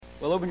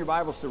Well, open your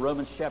Bibles to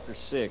Romans chapter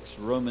 6.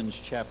 Romans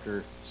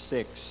chapter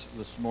 6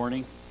 this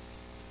morning.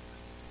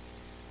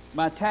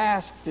 My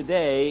task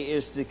today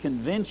is to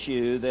convince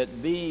you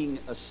that being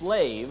a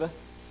slave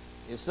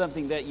is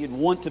something that you'd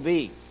want to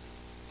be.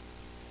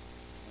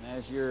 And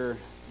as you're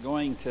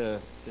going to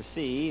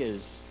see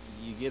as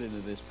you get into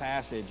this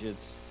passage,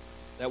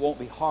 that won't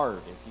be hard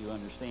if you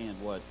understand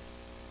what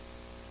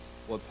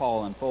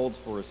Paul unfolds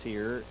for us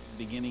here,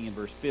 beginning in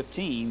verse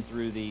 15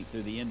 through the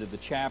end of the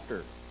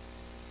chapter.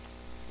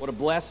 What a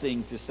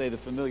blessing to say the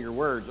familiar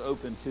words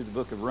open to the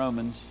book of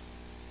Romans.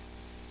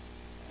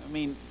 I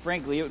mean,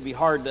 frankly, it would be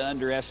hard to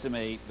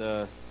underestimate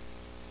the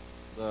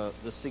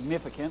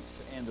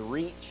significance and the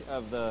reach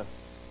of the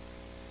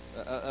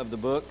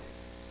book.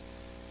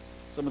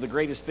 Some of the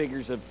greatest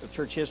figures of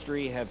church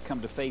history have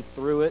come to faith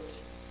through it.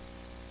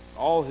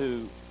 All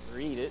who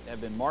read it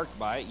have been marked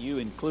by it, you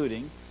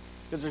including,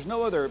 because there's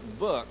no other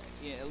book,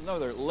 no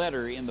other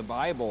letter in the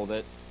Bible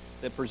that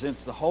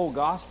presents the whole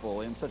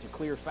gospel in such a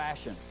clear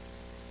fashion.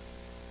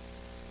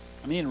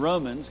 I mean, in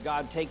Romans,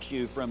 God takes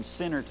you from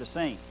sinner to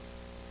saint,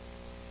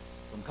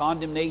 from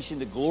condemnation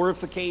to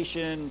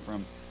glorification,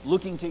 from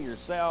looking to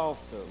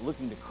yourself to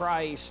looking to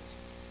Christ,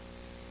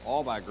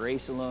 all by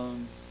grace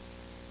alone,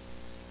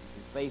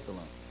 through faith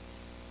alone.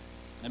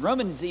 And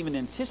Romans even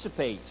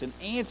anticipates and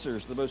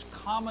answers the most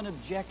common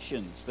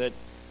objections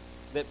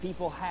that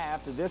people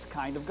have to this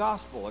kind of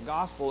gospel, a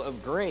gospel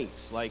of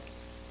grace. Like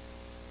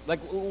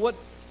what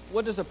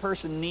does a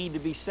person need to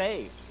be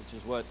saved? Which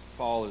is what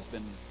Paul has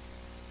been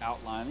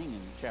outlining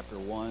in chapter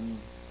 1,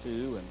 2,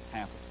 and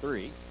half of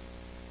 3.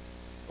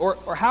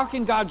 Or how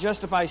can God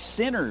justify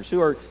sinners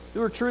who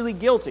are truly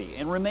guilty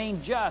and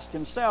remain just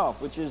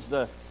himself, which is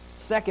the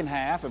second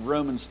half of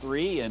Romans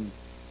 3 and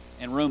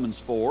Romans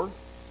 4.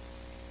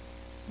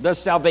 Does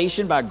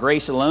salvation by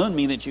grace alone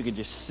mean that you could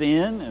just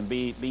sin and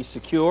be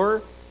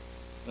secure?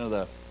 You know,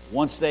 the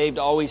once saved,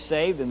 always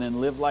saved, and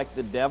then live like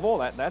the devil?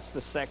 That's the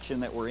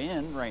section that we're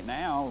in right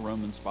now,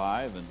 Romans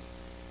 5 and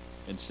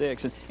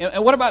 6.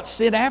 And what about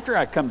sin after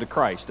I come to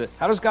Christ?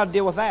 How does God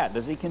deal with that?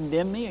 Does he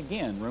condemn me?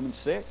 Again, Romans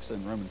 6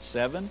 and Romans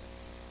 7.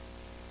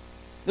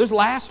 Those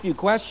last few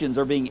questions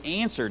are being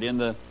answered in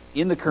the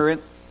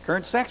current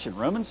section,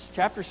 Romans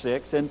chapter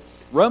 6 and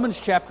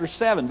Romans chapter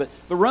 7. But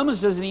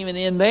Romans doesn't even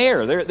end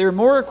there. There are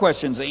more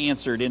questions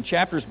answered in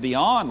chapters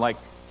beyond, like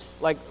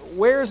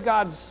where's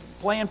God's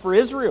plan for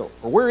Israel?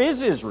 Or where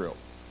is Israel?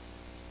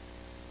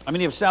 I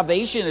mean, if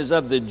salvation is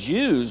of the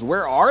Jews,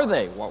 where are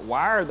they?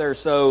 Why are there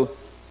so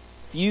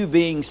few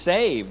being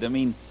saved? I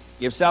mean,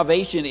 if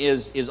salvation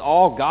is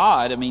all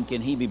God, I mean,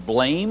 can he be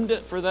blamed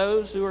for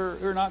those who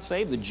are not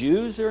saved, the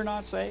Jews who are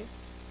not saved?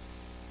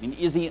 I mean,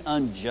 is he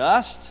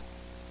unjust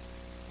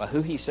by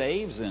who he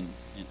saves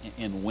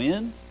and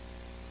when?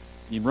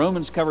 I mean,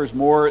 Romans covers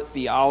more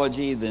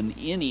theology than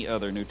any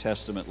other New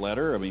Testament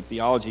letter. I mean,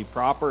 theology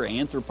proper,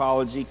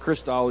 anthropology,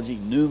 Christology,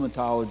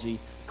 pneumatology,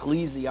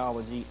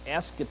 ecclesiology,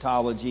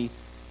 eschatology,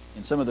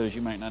 and some of those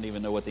you might not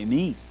even know what they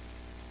mean.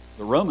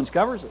 But Romans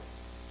covers it.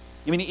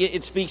 I mean,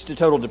 it speaks to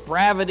total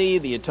depravity,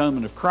 the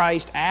atonement of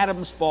Christ,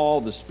 Adam's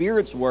fall, the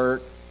Spirit's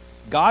work,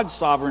 God's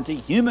sovereignty,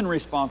 human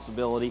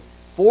responsibility,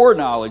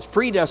 foreknowledge,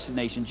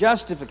 predestination,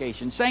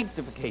 justification,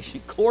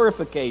 sanctification,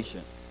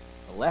 glorification,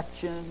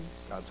 election,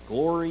 God's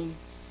glory, and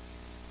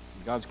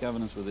God's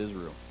covenants with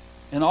Israel.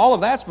 And all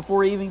of that's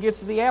before he even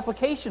gets to the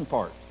application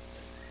part,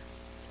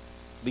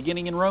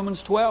 beginning in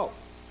Romans 12.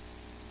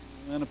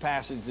 In a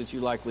passage that you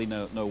likely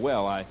know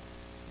well,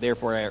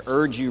 Therefore I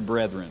urge you,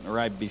 brethren, or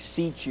I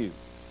beseech you,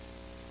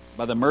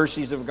 by the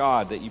mercies of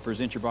God, that you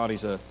present your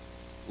bodies a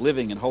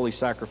living and holy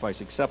sacrifice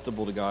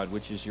acceptable to God,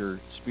 which is your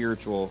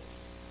spiritual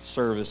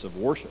service of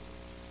worship.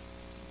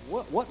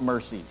 What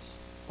mercies?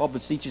 Paul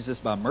beseeches us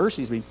by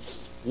mercies. I mean,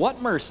 what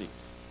mercies?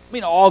 I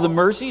mean, all the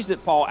mercies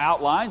that Paul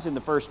outlines in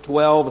the first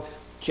 12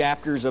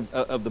 chapters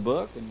of the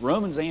book. And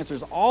Romans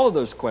answers all of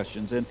those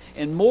questions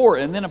and more,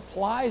 and then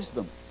applies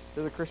them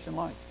to the Christian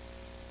life.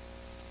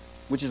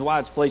 Which is why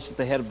it's placed at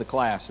the head of the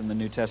class in the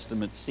New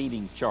Testament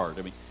seating chart.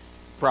 I mean,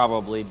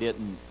 probably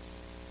didn't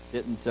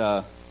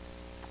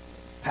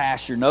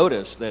pass your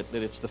notice that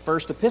it's the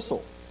first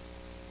epistle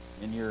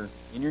in your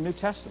New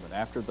Testament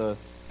after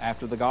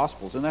the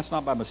Gospels, and that's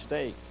not by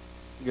mistake,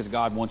 because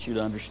God wants you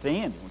to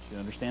understand. He wants you to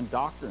understand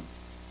doctrine.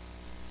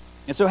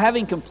 And so,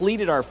 having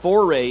completed our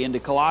foray into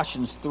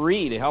Colossians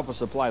 3 to help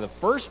us apply the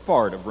first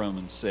part of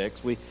Romans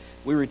 6, we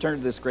return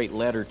to this great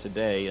letter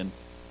today, and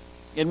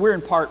we're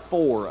in part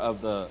 4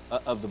 of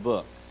the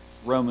book.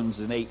 Romans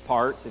in 8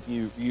 parts, if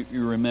you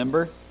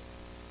remember.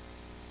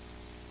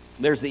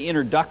 There's the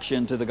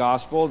introduction to the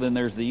gospel, then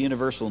there's the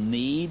universal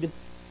need,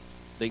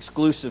 the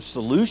exclusive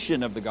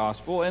solution of the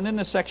gospel, and then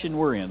the section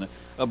we're in,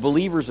 a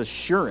believer's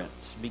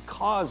assurance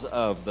because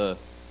of the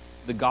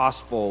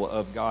gospel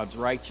of God's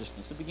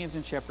righteousness. It begins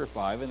in chapter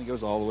 5 and it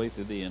goes all the way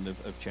through the end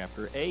of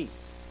chapter 8.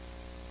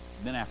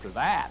 And then after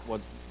that,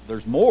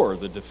 there's more,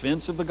 the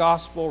defense of the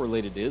gospel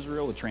related to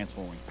Israel, the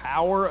transforming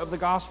power of the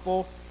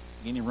gospel,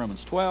 beginning in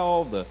Romans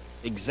 12, the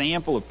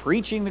example of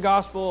preaching the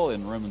gospel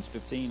in Romans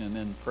 15, and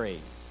then praise.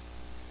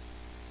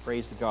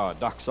 Praise to God.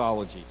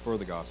 Doxology for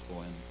the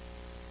gospel in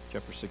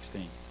chapter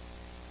 16.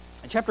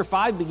 And chapter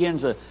 5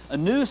 begins a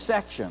new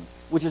section,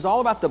 which is all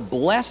about the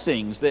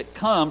blessings that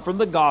come from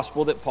the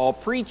gospel that Paul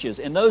preaches.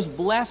 And those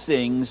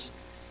blessings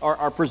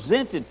are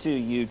presented to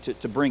you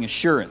to bring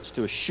assurance,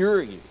 to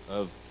assure you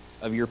of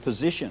your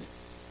position.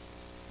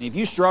 And if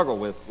you struggle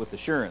with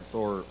assurance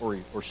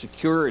or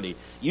security,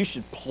 you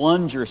should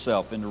plunge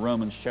yourself into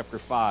Romans chapter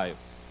 5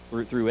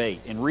 through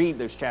 8 and read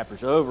those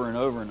chapters over and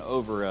over and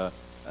over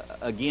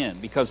again.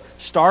 Because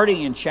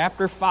starting in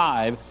chapter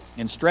 5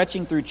 and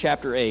stretching through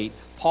chapter 8,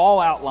 Paul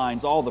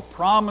outlines all the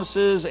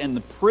promises and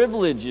the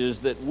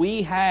privileges that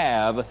we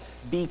have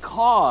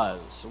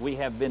because we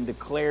have been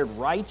declared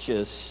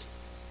righteous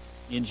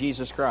in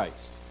Jesus Christ.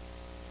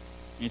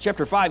 In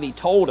chapter 5, he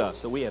told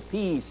us that we have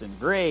peace and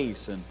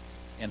grace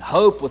and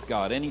hope with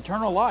God and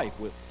eternal life,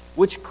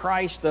 which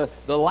Christ, the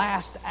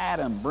last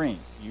Adam, brings.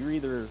 You're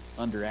either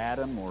under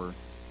Adam or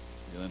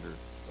you're under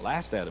the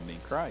last Adam, being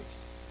Christ.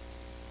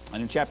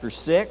 And in chapter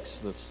 6,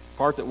 the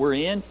part that we're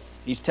in,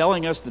 he's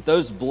telling us that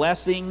those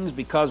blessings,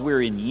 because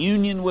we're in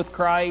union with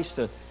Christ,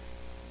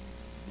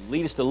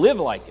 lead us to live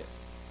like it.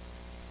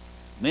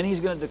 And then he's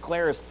going to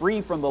declare us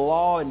free from the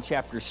law in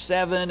chapter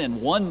 7,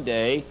 and one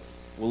day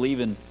we'll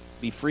even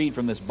be freed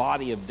from this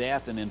body of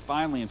death. And then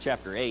finally in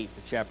chapter 8,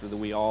 the chapter that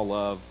we all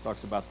love,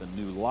 talks about the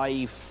new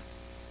life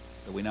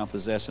that we now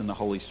possess in the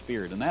Holy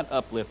Spirit. And that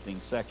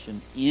uplifting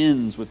section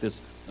ends with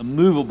this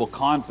immovable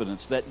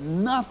confidence that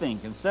nothing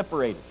can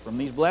separate us from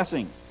these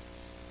blessings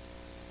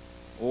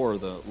or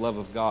the love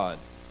of God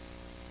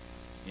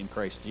in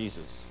Christ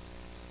Jesus.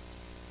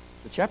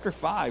 But chapter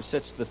 5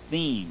 sets the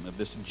theme of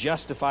this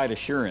justified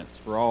assurance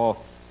for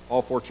all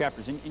 4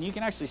 chapters. And you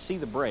can actually see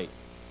the break.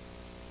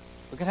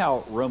 Look at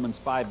how Romans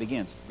 5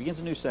 begins. It begins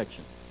a new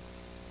section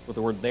with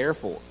the word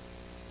therefore.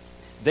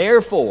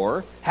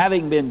 Therefore,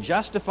 having been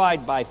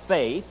justified by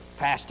faith,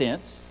 past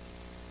tense,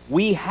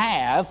 we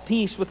have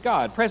peace with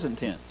God, present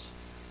tense,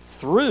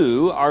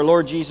 through our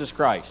Lord Jesus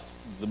Christ,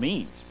 the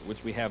means by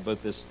which we have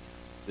both this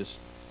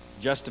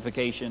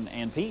justification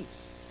and peace.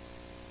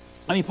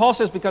 I mean, Paul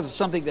says because of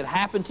something that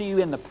happened to you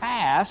in the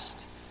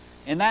past,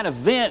 and that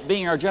event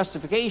being our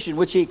justification,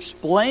 which he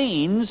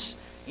explains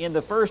in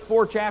the first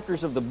 4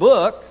 chapters of the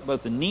book,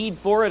 both the need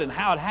for it and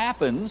how it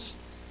happens.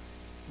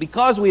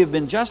 Because we have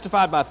been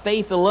justified by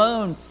faith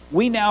alone,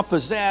 we now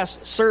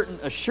possess certain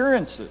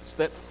assurances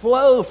that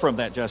flow from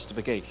that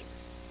justification.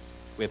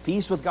 We have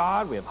peace with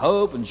God, we have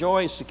hope and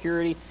joy,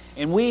 security,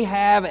 and we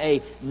have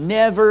a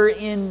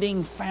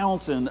never-ending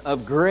fountain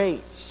of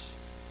grace.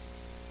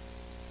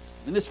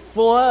 And this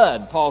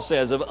flood, Paul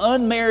says, of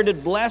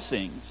unmerited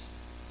blessings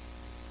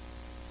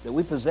that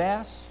we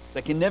possess,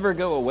 that can never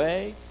go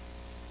away,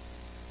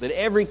 that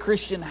every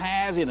Christian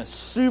has in a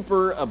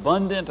super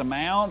abundant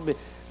amount.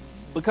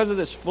 Because of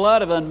this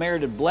flood of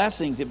unmerited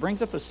blessings, it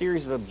brings up a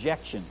series of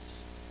objections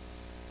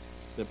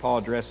that Paul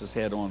addresses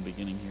head on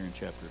beginning here in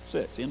chapter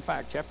 6. In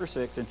fact, chapter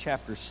 6 and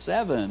chapter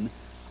 7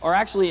 are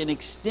actually an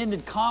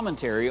extended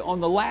commentary on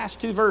the last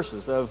 2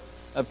 verses of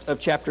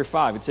chapter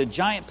 5. It's a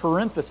giant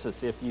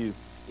parenthesis, if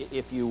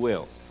you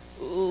will.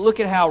 Look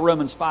at how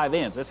Romans 5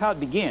 ends. That's how it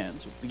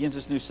begins. It begins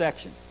this new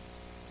section.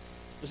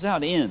 This is how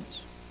it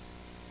ends.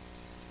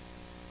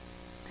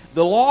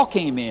 The law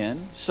came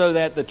in so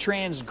that the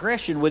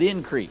transgression would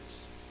increase.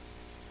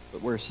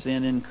 But where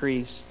sin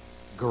increased,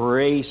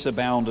 grace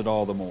abounded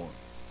all the more.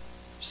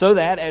 So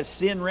that as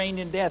sin reigned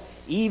in death,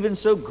 even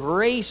so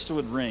grace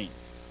would reign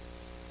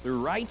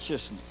through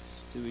righteousness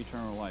to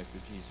eternal life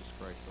through Jesus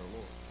Christ our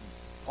Lord.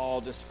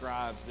 Paul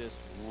describes this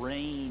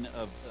reign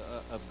of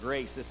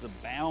grace, this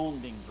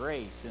abounding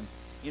grace,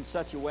 in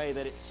such a way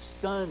that it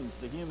stuns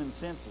the human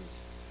senses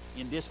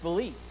in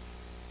disbelief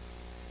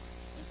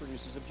and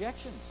produces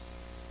objections.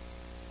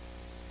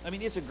 I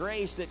mean, it's a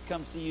grace that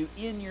comes to you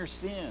in your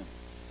sin.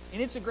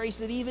 And it's a grace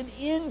that even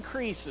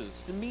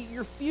increases to meet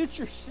your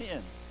future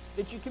sins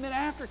that you commit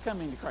after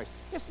coming to Christ.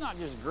 It's not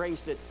just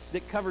grace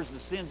that covers the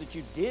sins that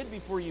you did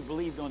before you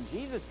believed on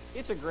Jesus.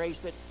 It's a grace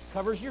that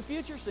covers your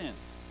future sins.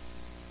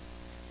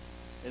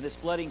 And this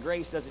flooding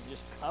grace doesn't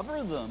just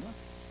cover them.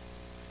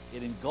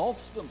 It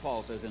engulfs them,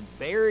 Paul says, and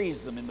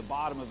buries them in the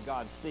bottom of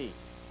God's sea.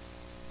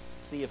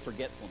 Sea of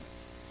forgetfulness.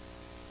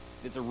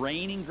 It's a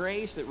reigning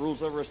grace that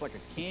rules over us like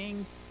a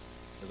king,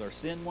 as our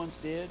sin once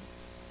did.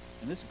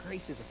 And this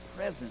grace is a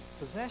present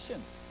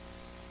possession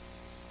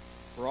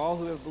for all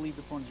who have believed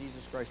upon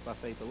Jesus Christ by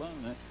faith alone.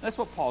 And that's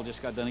what Paul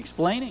just got done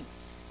explaining.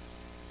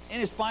 And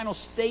his final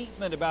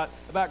statement about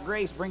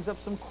grace brings up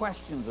some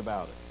questions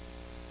about it.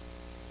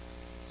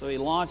 So he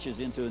launches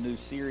into a new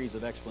series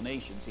of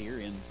explanations here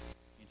in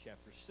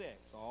chapter 6,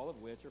 all of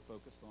which are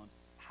focused on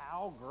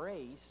how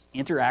grace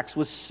interacts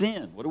with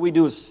sin. What do we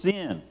do with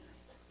sin?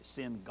 Is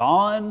sin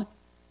gone?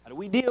 How do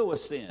we deal with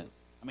sin?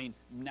 I mean,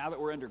 now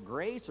that we're under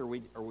grace, are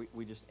we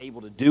just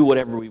able to do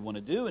whatever we want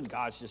to do and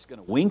God's just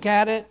going to wink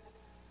at it?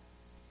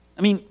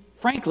 I mean,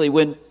 frankly,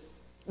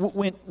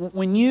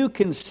 when you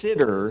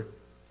consider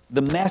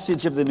the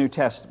message of the New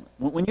Testament,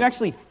 when you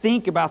actually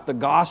think about the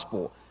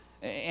gospel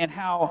and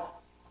how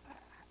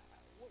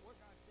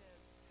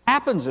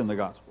happens in the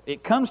gospel.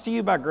 It comes to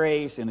you by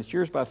grace, and it's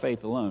yours by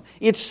faith alone.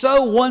 It's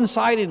so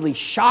one-sidedly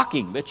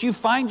shocking that you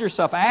find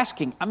yourself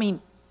asking,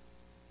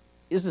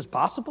 is this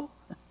possible?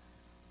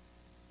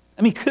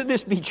 Could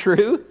this be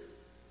true?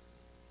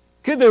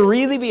 Could there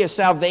really be a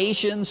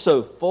salvation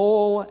so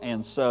full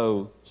and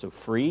so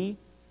free,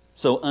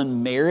 so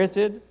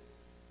unmerited,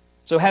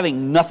 so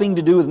having nothing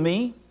to do with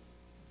me?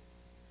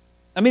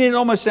 It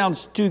almost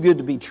sounds too good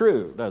to be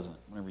true, doesn't it,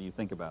 whenever you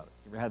think about it?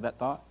 You ever had that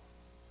thought?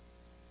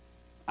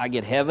 I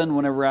get heaven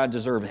whenever I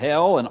deserve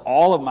hell, and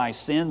all of my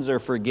sins are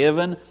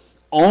forgiven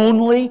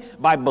only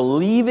by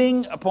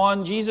believing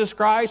upon Jesus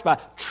Christ, by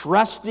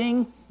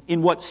trusting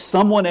in what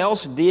someone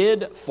else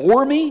did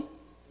for me?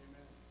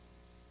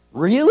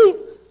 Really?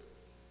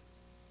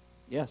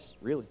 Yes,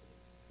 really,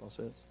 Paul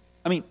says.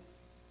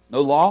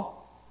 No law,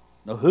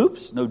 no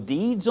hoops, no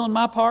deeds on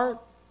my part?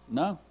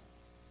 No,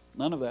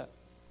 none of that.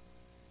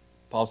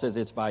 Paul says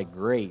it's by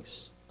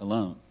grace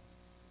alone.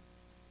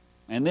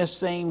 And this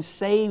same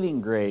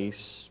saving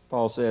grace,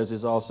 Paul says,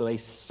 is also a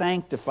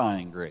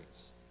sanctifying grace.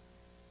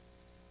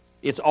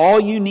 It's all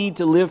you need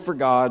to live for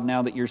God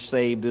now that you're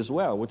saved as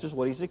well, which is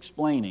what he's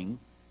explaining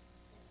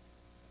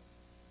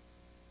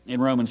in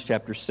Romans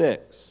chapter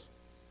 6.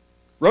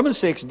 Romans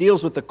 6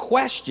 deals with the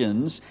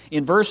questions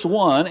in verse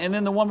 1, and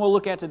then the one we'll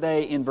look at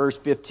today in verse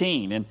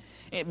 15. And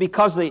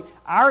because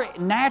our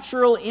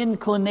natural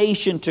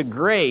inclination to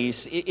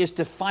grace is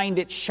to find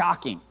it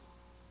shocking.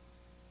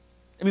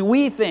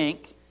 We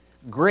think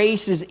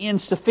grace is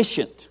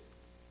insufficient.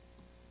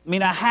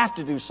 I have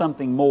to do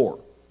something more,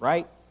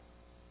 right?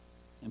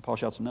 And Paul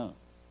shouts, no.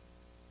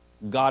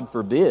 God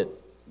forbid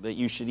that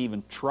you should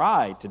even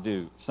try to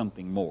do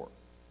something more.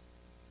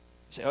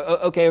 You say,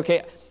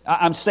 okay,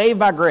 I'm saved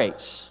by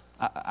grace.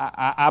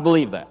 I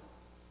believe that.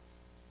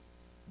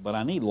 But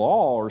I need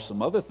law or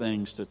some other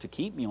things to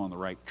keep me on the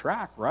right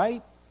track,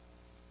 right?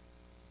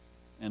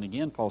 And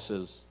again, Paul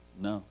says,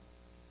 no,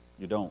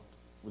 you don't,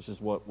 which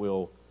is what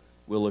we'll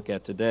look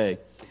at today.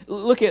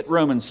 Look at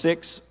Romans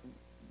 6,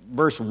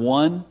 verse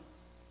 1.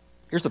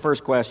 Here's the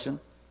first question.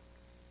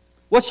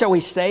 What shall we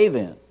say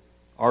then?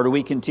 Or do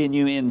we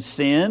continue in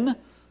sin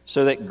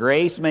so that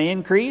grace may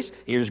increase?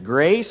 Here's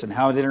grace and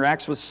how it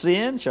interacts with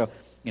sin.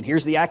 And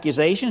here's the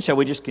accusation. Shall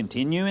we just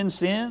continue in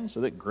sin so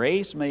that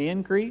grace may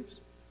increase?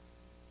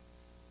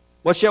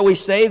 What shall we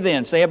say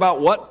then? Say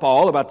about what,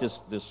 Paul? About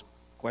this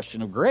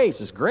question of grace,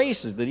 this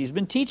grace that he's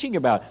been teaching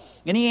about.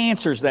 And he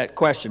answers that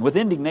question with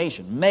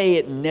indignation. May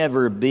it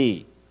never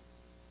be.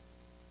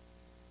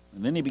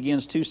 And then he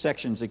begins two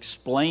sections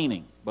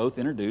explaining, both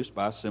introduced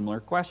by similar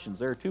questions.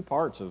 There are two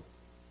parts of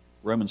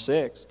Romans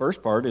 6.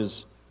 First part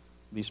is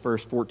these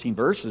first 14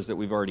 verses that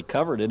we've already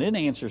covered, and it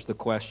answers the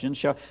question,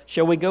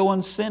 shall we go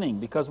on sinning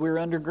because we're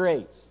under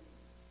grace?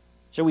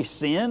 Shall we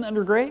sin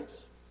under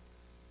grace?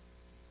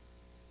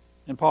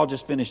 And Paul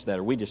just finished that,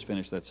 or we just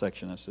finished that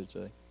section, I should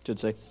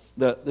say.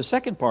 The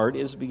second part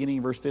is beginning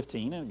in verse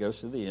 15, and it goes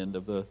to the end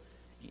of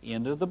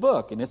the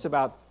book, and it's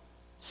about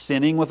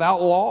sinning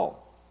without law.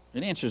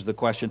 It answers the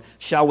question,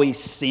 shall we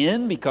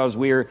sin because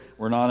we're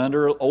not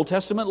under Old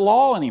Testament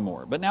law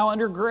anymore, but now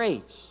under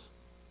grace?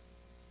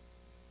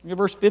 Look at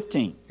verse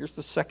 15. Here's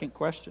the second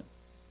question.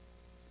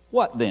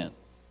 What then?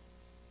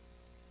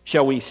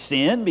 Shall we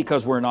sin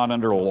because we're not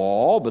under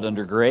law, but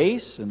under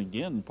grace? And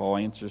again, Paul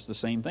answers the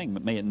same thing,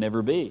 but may it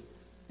never be.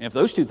 And if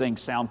those two things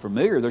sound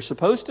familiar, they're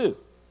supposed to.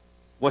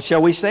 What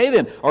shall we say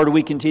then? Or do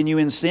we continue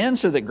in sin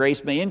so that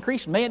grace may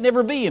increase? May it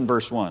never be in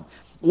verse 1.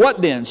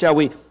 What then? Shall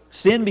we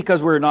sin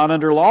because we're not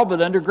under law,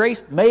 but under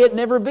grace? May it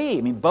never be.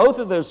 Both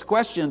of those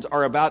questions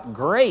are about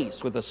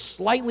grace with a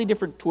slightly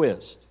different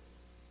twist.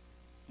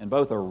 And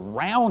both are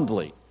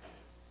roundly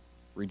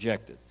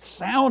rejected,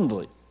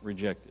 soundly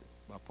rejected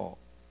by Paul.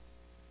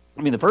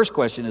 The first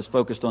question is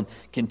focused on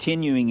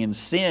continuing in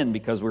sin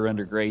because we're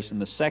under grace, and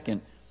the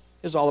second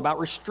is all about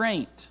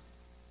restraint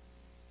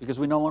because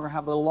we no longer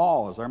have the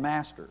law as our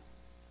master.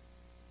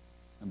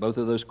 And both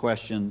of those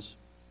questions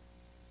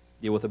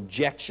deal with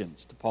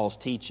objections to Paul's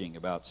teaching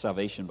about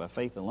salvation by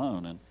faith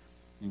alone,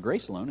 and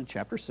grace alone, and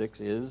chapter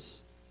 6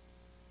 is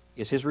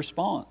his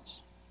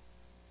response.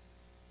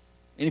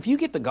 And if you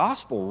get the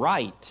gospel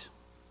right,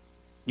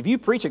 if you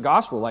preach a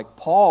gospel like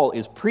Paul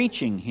is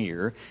preaching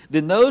here,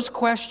 then those are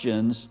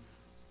questions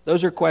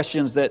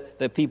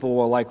that people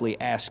will likely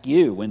ask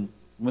you when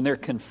they're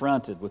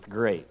confronted with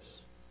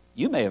grace.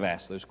 You may have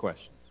asked those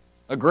questions.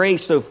 A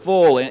grace so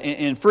full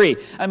and free.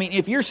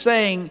 If you're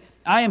saying,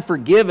 I am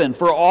forgiven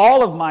for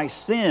all of my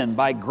sin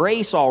by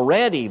grace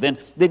already, then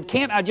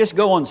can't I just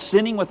go on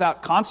sinning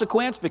without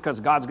consequence because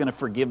God's going to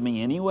forgive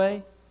me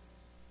anyway?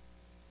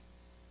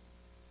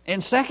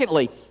 And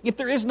secondly, if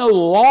there is no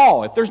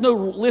law, if there's no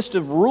list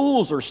of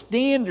rules or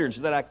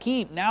standards that I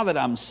keep now that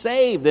I'm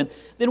saved,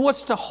 then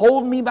what's to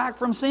hold me back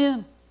from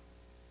sin?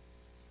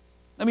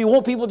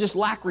 Won't people just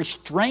lack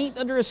restraint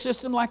under a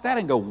system like that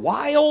and go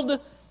wild?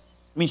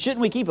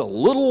 Shouldn't we keep a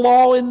little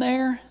law in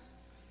there?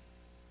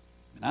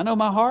 I know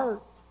my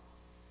heart.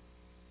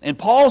 And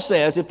Paul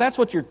says, if that's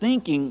what you're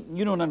thinking,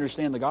 you don't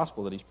understand the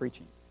gospel that he's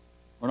preaching,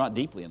 or not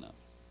deeply enough.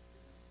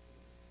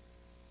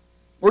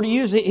 Or to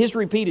use his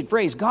repeated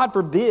phrase, God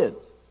forbid,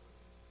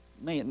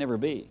 may it never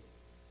be.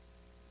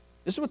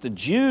 This is what the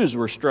Jews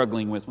were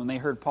struggling with when they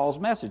heard Paul's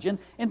message. And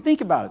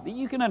think about it.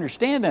 You can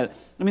understand that.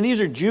 I mean,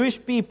 these are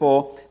Jewish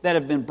people that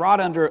have been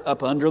brought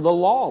up under the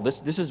law.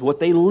 This is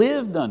what they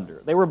lived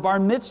under. They were bar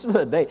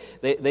mitzvah.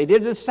 They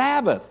did the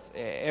Sabbath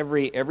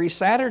every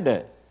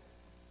Saturday.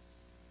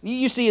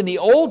 You see, in the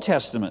Old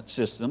Testament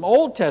system,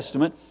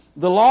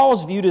 the law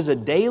was viewed as a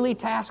daily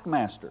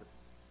taskmaster.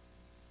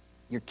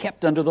 You're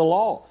kept under the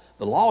law.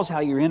 The law is how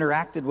you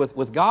interacted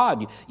with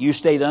God. You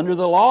stayed under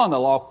the law, and the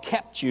law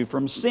kept you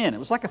from sin. It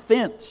was like a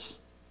fence.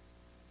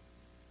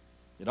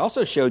 It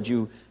also showed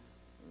you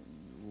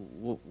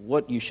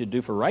what you should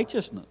do for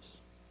righteousness.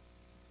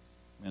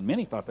 And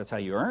many thought that's how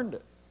you earned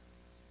it.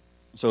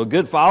 So a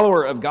good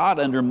follower of God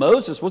under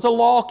Moses was a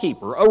law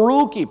keeper, a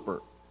rule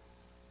keeper.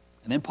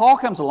 And then Paul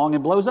comes along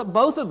and blows up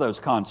both of those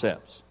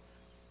concepts.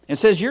 And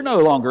says you're no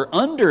longer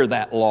under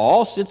that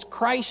law since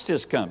Christ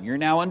has come. You're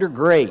now under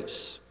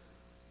grace.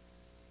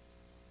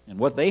 And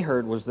what they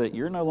heard was that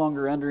you're no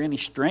longer under any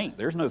strength.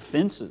 There's no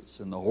fences,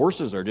 and the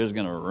horses are just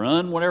going to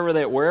run wherever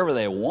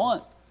they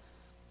want.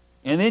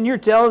 And then you're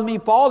telling me,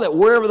 Paul, that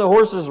wherever the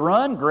horses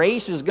run,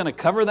 grace is going to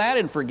cover that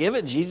and forgive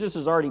it. Jesus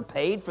has already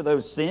paid for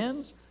those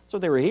sins. That's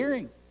what they were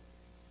hearing.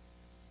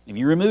 If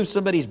you remove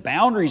somebody's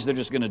boundaries, they're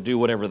just going to do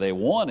whatever they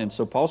want. And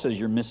so Paul says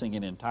you're missing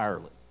it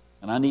entirely.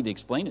 And I need to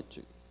explain it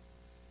to you.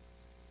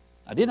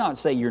 I did not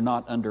say you're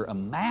not under a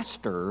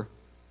master.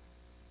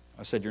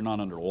 I said you're not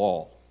under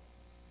law.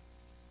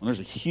 And there's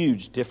a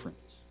huge difference.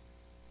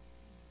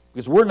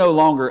 Because we're no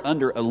longer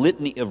under a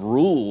litany of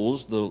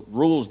rules, the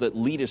rules that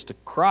lead us to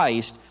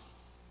Christ.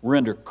 We're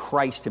under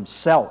Christ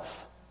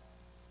Himself,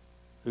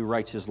 who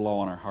writes His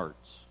law in our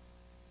hearts.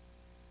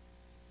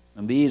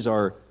 And these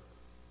are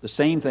the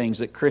same things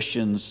that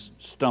Christians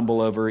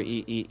stumble over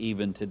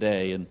even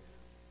today. And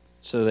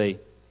so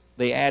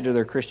they add to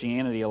their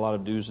Christianity a lot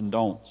of do's and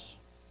don'ts.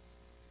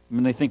 I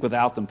mean, they think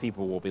without them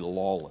people will be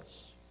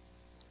lawless.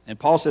 And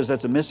Paul says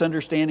that's a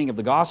misunderstanding of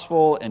the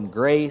gospel and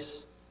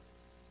grace.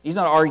 He's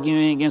not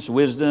arguing against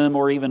wisdom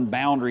or even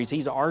boundaries.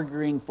 He's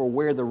arguing for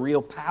where the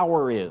real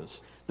power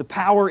is. The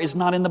power is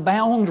not in the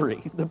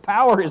boundary. The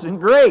power is in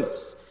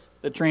grace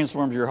that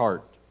transforms your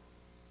heart.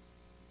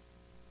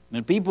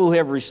 And people who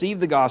have received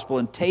the gospel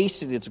and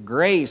tasted its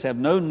grace have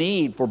no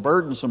need for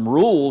burdensome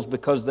rules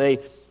because they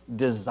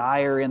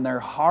desire in their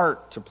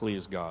heart to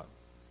please God.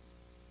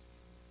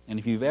 And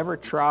if you've ever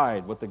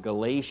tried what the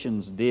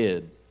Galatians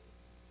did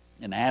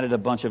and added a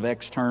bunch of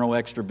external,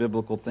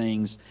 extra-biblical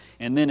things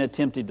and then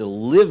attempted to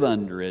live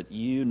under it,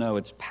 you know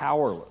it's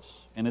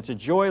powerless. And it's a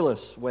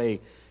joyless way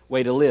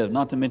to live,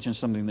 not to mention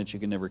something that you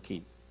can never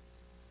keep.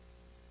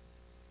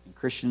 And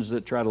Christians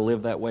that try to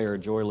live that way are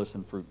joyless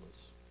and fruitless.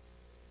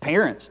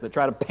 Parents that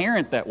try to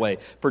parent that way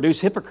produce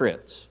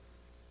hypocrites.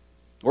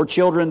 Or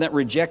children that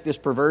reject this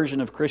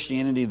perversion of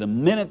Christianity the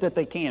minute that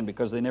they can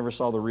because they never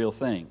saw the real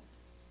thing.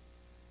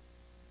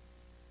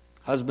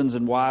 Husbands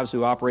and wives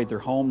who operate their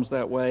homes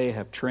that way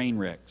have train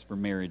wrecks for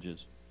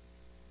marriages.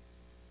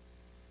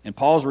 And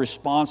Paul's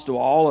response to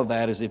all of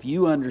that is if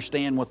you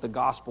understand what the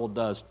gospel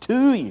does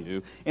to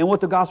you and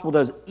what the gospel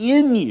does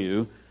in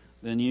you,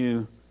 then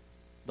you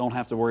don't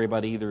have to worry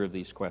about either of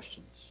these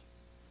questions.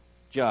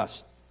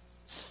 Just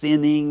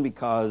sinning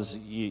because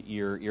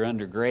you're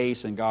under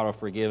grace and God will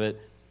forgive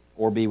it,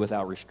 or be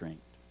without restraint.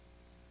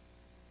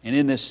 And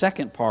in this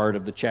second part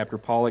of the chapter,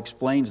 Paul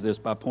explains this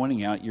by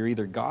pointing out you're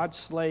either God's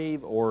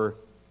slave or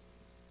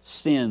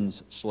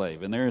sin's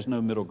slave, and there is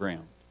no middle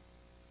ground.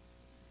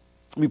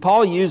 I mean,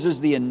 Paul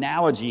uses the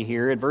analogy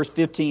here at verse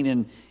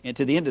 15 and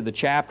to the end of the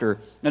chapter,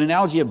 an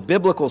analogy of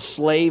biblical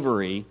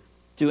slavery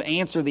to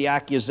answer the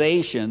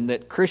accusation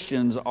that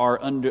Christians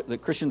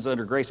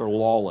under grace are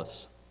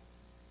lawless.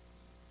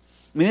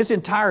 I mean, this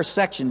entire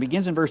section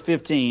begins in verse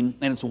 15,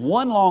 and it's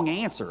one long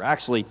answer,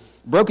 actually,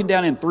 broken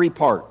down in 3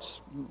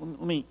 parts.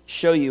 Let me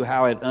show you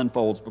how it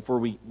unfolds before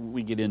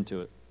we get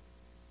into it.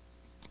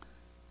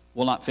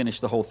 We'll not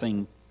finish the whole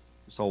thing,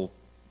 this whole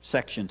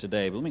section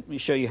today, but let me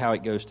show you how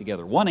it goes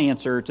together. One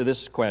answer to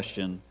this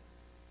question,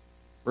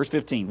 verse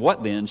 15,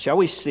 what then? Shall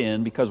we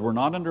sin because we're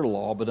not under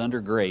law but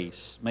under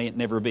grace? May it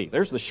never be.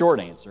 There's the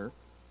short answer.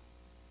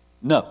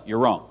 No, you're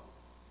wrong.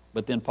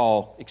 But then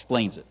Paul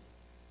explains it.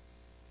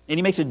 And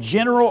he makes a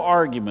general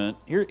argument.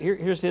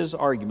 Here's his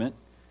argument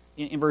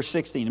in verse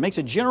 16. He makes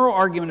a general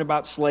argument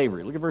about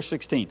slavery. Look at verse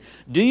 16.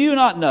 Do you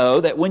not know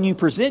that when you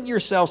present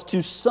yourselves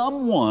to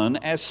someone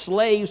as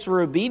slaves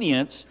for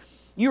obedience,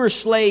 you are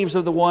slaves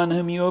of the one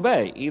whom you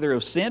obey, either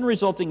of sin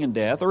resulting in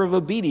death or of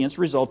obedience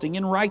resulting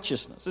in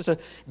righteousness? It's a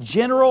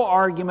general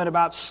argument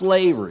about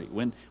slavery.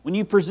 When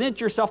you present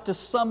yourself to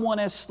someone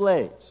as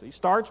slaves. So he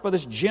starts by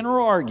this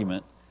general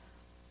argument.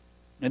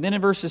 And then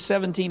in verses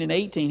 17 and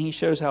 18, he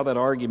shows how that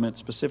argument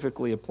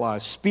specifically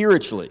applies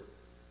spiritually.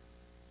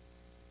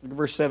 Look at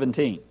verse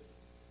 17.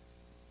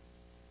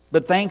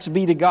 But thanks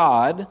be to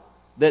God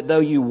that though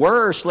you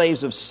were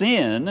slaves of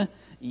sin,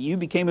 you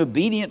became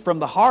obedient from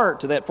the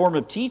heart to that form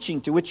of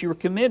teaching to which you were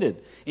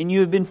committed, and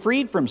you have been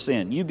freed from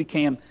sin. You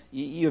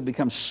have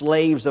become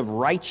slaves of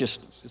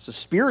righteousness. It's a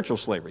spiritual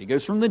slavery. It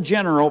goes from the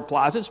general,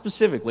 applies it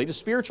specifically to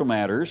spiritual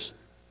matters.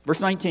 Verse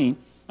 19,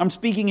 I'm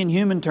speaking in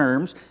human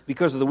terms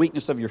because of the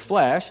weakness of your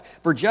flesh.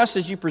 For just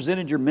as you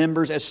presented your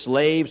members as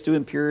slaves to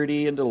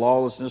impurity and to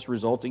lawlessness,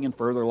 resulting in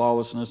further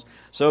lawlessness,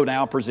 so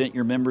now present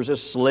your members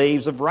as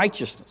slaves of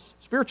righteousness.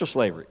 Spiritual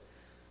slavery,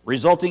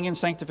 resulting in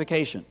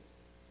sanctification.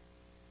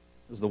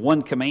 This is the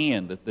one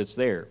command that's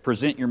there.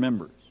 Present your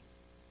members.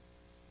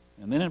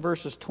 And then in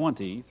verses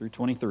 20 through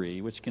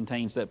 23, which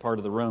contains that part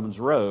of the Romans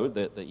road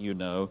that you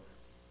know,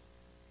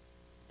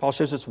 Paul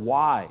shows us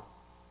why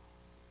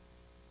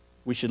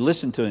we should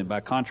listen to him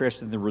by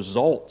contrasting the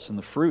results and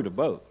the fruit of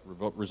both.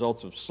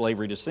 Results of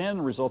slavery to sin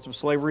and results of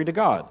slavery to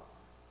God.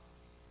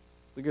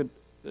 Look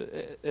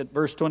at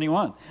verse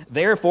 21.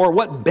 Therefore,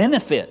 what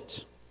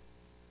benefit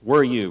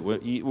were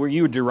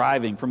you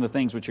deriving from the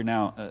things which are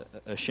now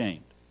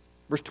ashamed?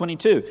 Verse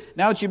 22.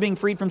 Now that you're being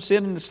freed from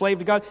sin and enslaved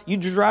to God, you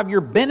derive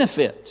your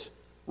benefit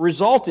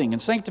resulting in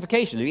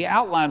sanctification. He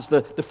outlines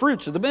the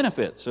fruits of the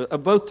benefits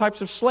of both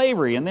types of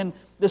slavery. And then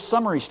this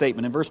summary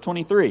statement in verse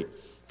 23.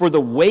 For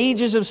the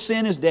wages of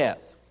sin is death,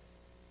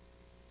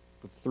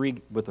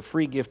 but the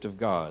free gift of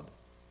God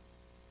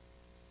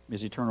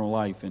is eternal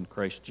life in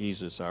Christ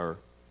Jesus our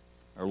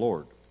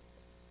Lord.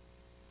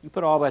 You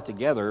put all that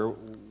together,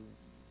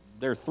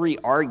 there are three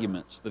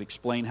arguments that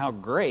explain how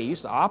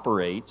grace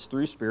operates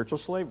through spiritual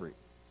slavery.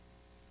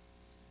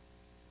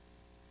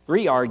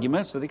 Three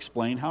arguments that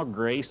explain how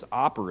grace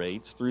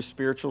operates through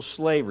spiritual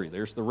slavery.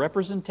 There's the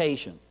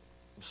representation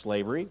of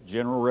slavery,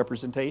 general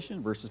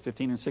representation, verses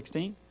 15 and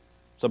 16.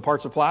 Some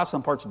parts apply,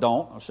 some parts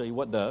don't. I'll show you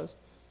what does.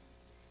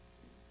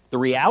 The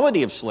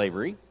reality of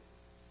slavery,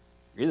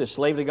 you're either a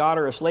slave to God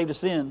or a slave to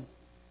sin.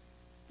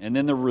 And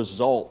then the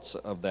results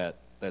of that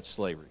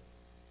slavery.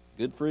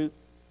 Good fruit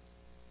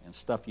and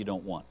stuff you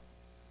don't want.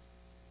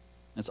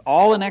 It's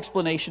all an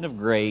explanation of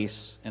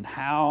grace and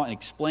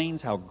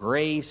explains how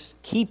grace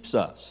keeps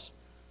us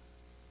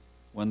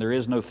when there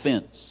is no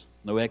fence,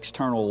 no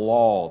external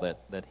law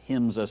that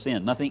hems us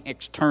in, nothing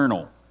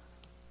external.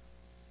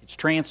 It's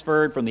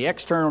transferred from the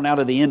external now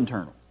to the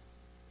internal.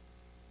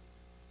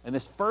 And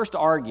this first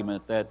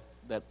argument that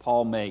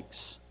Paul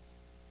makes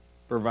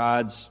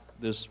provides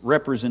this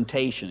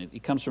representation.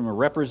 It comes from a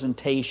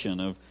representation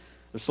of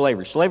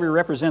slavery. Slavery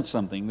represents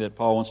something that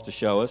Paul wants to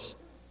show us.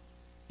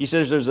 He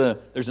says there's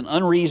an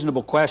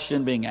unreasonable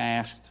question being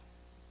asked.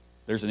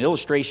 There's an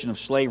illustration of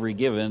slavery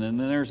given, and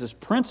then there's this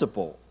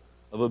principle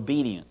of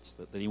obedience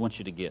that he wants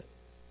you to get.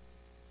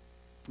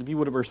 If you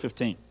would, at verse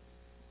 15.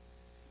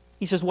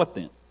 He says, what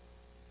then?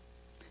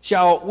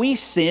 Shall we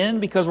sin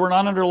because we're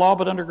not under law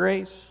but under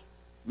grace?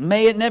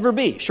 May it never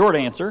be. Short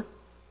answer.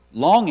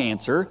 Long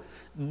answer.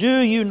 Do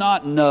you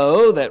not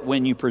know that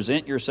when you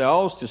present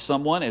yourselves to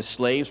someone as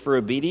slaves for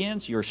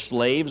obedience, you're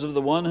slaves of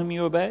the one whom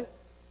you obey?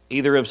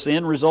 Either of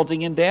sin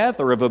resulting in death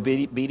or of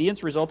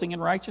obedience resulting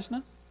in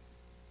righteousness?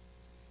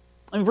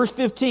 And verse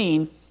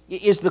 15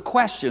 is the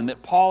question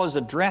that Paul is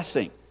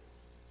addressing.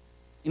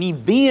 And he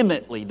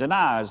vehemently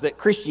denies that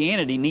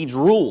Christianity needs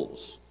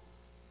rules.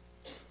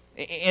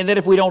 And that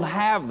if we don't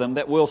have them,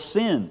 that we'll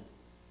sin.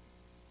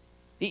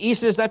 He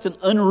says that's an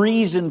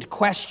unreasoned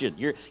question.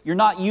 You're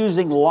not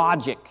using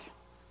logic.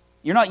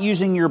 You're not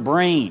using your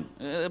brain.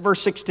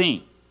 Verse 16.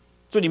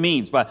 That's what he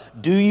means by,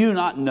 do you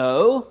not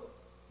know?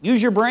 Use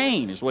your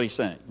brain is what he's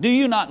saying. Do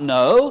you not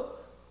know?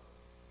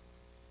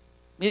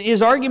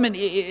 His argument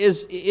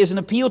is an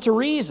appeal to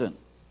reason.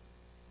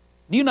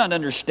 Do you not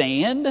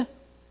understand?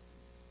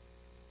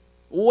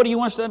 What do you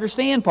want us to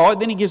understand, Paul?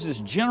 Then he gives this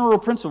general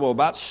principle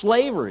about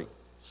slavery.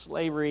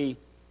 Slavery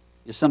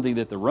is something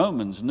that the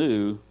Romans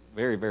knew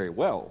very, very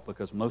well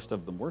because most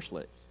of them were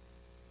slaves.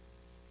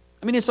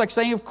 I mean, it's like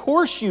saying, of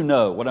course you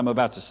know what I'm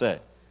about to say.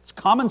 It's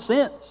common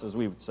sense, as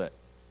we would say.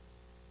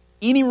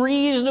 Any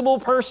reasonable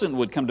person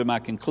would come to my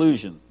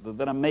conclusion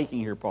that I'm making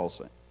here, Paul's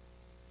saying.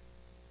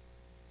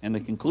 And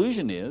the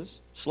conclusion is,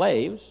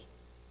 slaves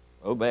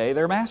obey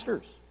their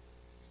masters.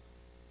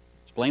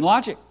 It's plain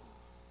logic.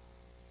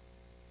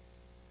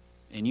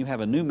 And you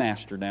have a new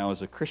master now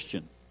as a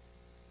Christian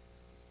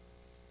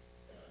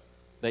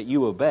that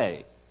you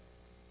obey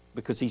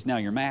because he's now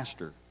your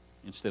master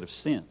instead of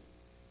sin.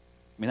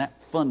 I mean,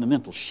 that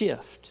fundamental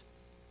shift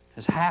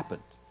has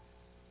happened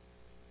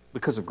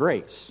because of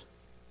grace.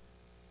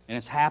 And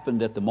it's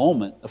happened at the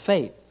moment of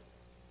faith.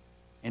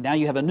 And now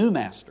you have a new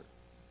master.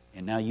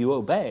 And now you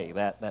obey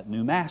that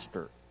new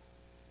master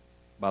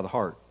by the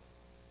heart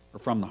or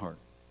from the heart.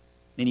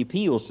 And he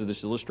appeals to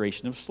this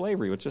illustration of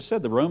slavery, which I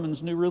said the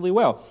Romans knew really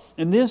well.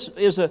 And this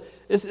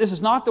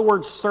is not the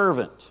word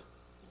servant,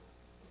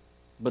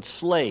 but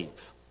slave.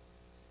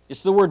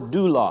 It's the word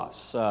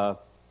doulos.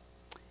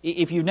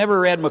 If you've never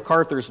read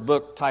MacArthur's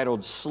book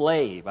titled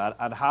Slave,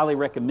 I'd highly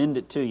recommend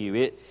it to you.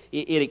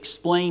 It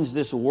explains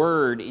this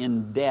word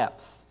in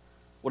depth,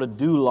 what a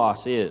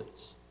doulos is.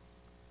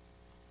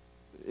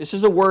 This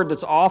is a word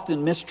that's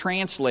often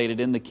mistranslated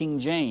in the King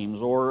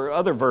James or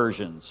other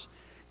versions.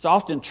 It's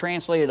often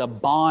translated a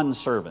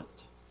bondservant.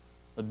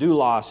 A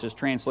doulos is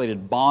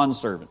translated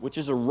bondservant, which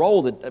is a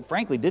role that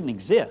frankly didn't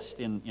exist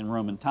in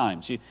Roman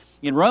times.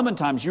 In Roman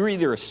times, you were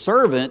either a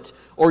servant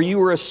or you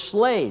were a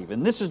slave,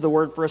 and this is the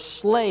word for a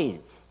slave.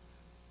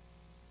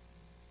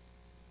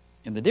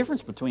 And the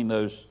difference between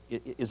those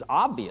is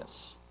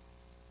obvious.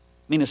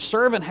 I mean, a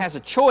servant has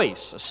a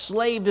choice. A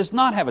slave does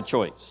not have a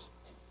choice.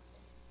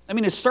 I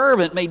mean, a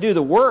servant may do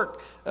the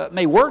work,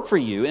 may work for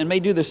you, and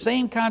may do the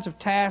same kinds of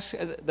tasks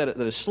that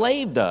a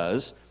slave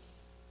does,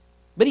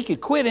 but he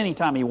could quit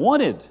anytime he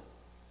wanted.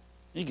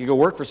 He could go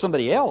work for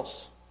somebody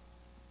else.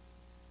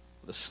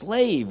 The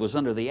slave was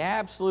under the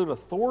absolute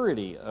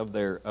authority of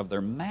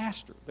their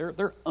master.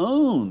 They're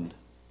owned,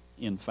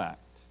 in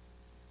fact.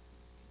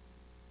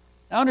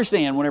 Now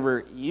understand,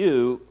 whenever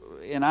you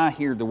and I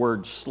hear the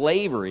word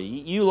slavery,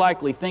 you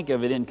likely think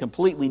of it in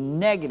completely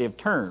negative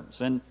terms,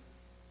 and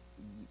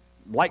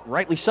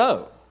rightly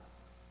so.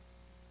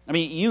 I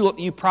mean,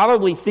 you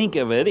probably think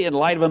of it in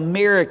light of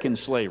American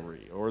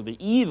slavery or the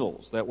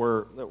evils that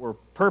were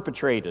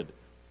perpetrated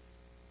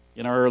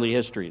in our early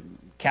history,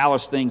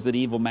 callous things that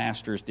evil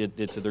masters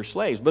did to their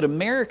slaves. But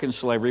American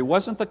slavery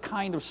wasn't the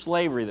kind of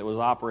slavery that was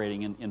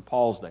operating in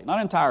Paul's day.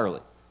 Not entirely.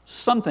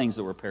 Some things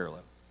that were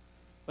parallel,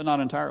 but not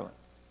entirely.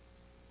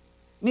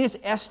 I mean, it's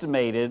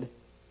estimated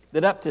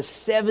that up to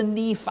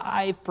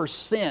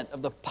 75%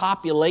 of the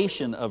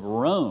population of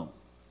Rome,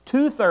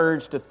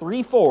 2/3 to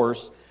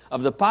 3/4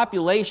 of the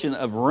population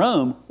of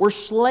Rome were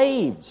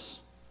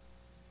slaves.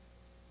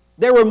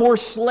 There were more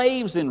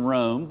slaves in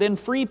Rome than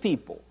free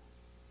people.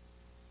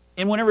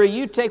 And whenever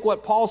you take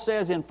what Paul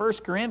says in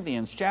 1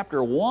 Corinthians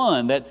chapter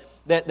 1,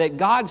 that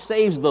God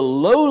saves the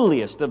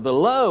lowliest of the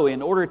low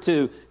in order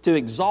to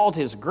exalt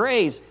His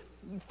grace,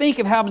 think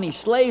of how many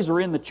slaves were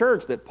in the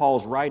church that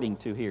Paul's writing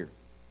to here.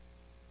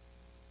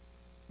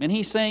 And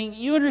he's saying,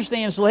 you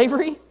understand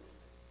slavery?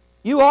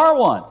 You are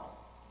one,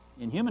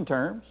 in human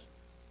terms.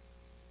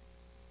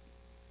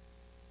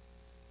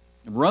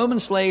 Roman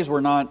slaves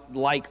were not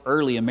like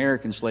early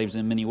American slaves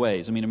in many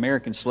ways. I mean,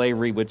 American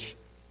slavery, which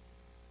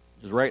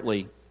is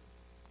rightly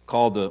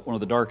called one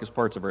of the darkest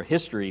parts of our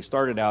history,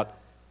 started out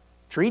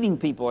treating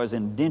people as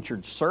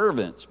indentured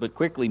servants, but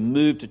quickly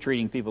moved to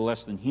treating people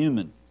less than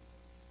human.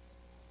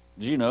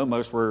 As you know,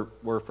 most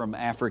were from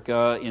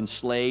Africa,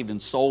 enslaved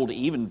and sold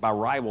even by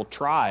rival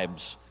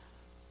tribes.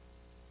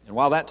 And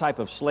while that type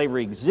of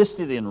slavery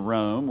existed in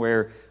Rome,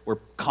 where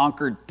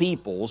conquered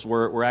peoples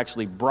were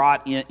actually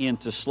brought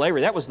into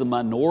slavery, that was the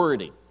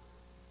minority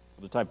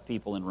of the type of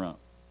people in Rome.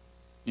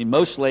 I mean,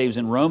 most slaves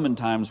in Roman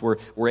times were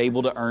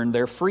able to earn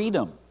their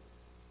freedom.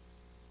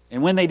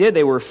 And when they did,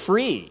 they were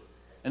free.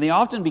 And they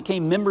often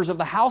became members of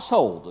the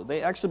household.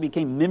 They actually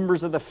became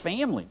members of the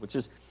family, which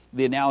is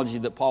the analogy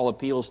that Paul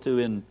appeals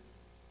to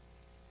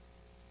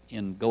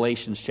in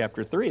Galatians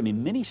chapter 3. I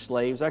mean, many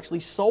slaves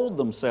actually sold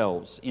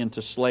themselves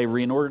into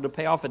slavery in order to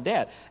pay off a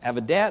debt. I have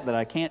a debt that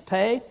I can't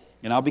pay,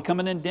 and I'll become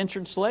an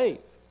indentured slave.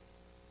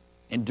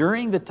 And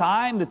during the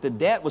time that the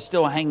debt was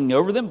still hanging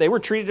over them, they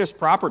were treated as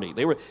property.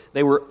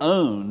 They were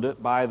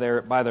owned by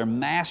their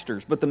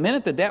masters. But the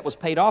minute the debt was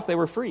paid off, they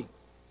were free.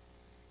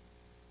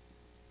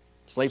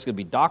 Slaves could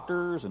be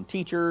doctors and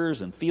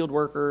teachers and field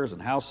workers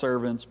and house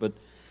servants, but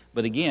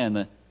again,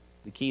 the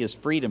key is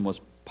freedom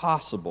was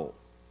possible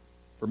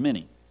for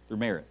many through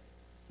merit,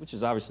 which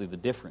is obviously the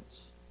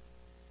difference.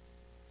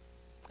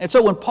 And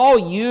so when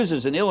Paul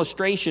uses an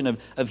illustration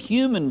of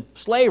human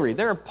slavery,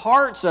 there are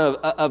parts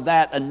of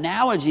that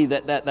analogy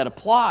that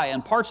apply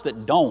and parts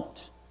that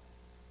don't.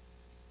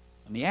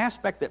 And the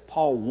aspect that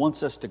Paul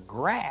wants us to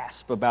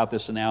grasp about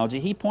this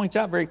analogy, he points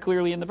out very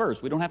clearly in the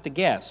verse. We don't have to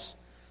guess.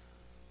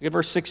 Look at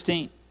verse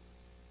 16.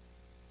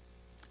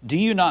 Do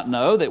you not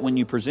know that when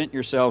you present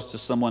yourselves to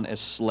someone as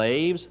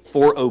slaves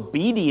for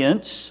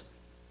obedience,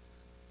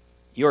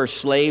 you are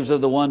slaves of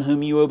the one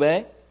whom you obey?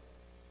 I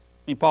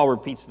mean, Paul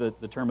repeats the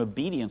term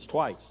obedience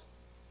twice,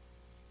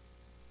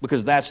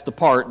 because that's the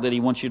part that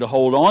he wants you to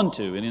hold on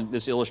to in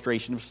this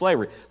illustration of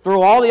slavery.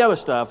 Throw all the other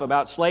stuff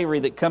about slavery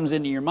that comes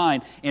into your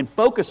mind and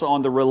focus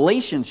on the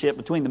relationship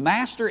between the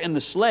master and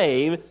the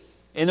slave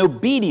and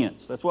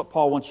obedience. That's what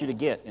Paul wants you to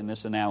get in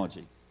this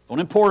analogy. Don't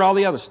import all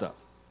the other stuff.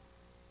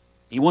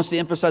 He wants to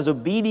emphasize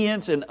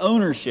obedience and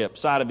ownership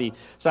side of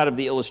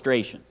the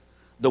illustration.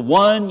 The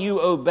one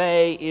you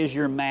obey is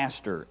your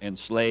master, and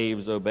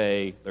slaves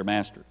obey their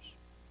masters.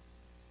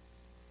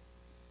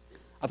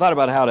 I thought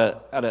about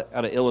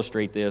how to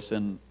illustrate this,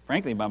 and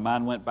frankly, my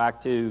mind went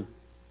back to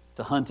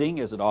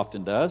hunting, as it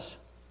often does.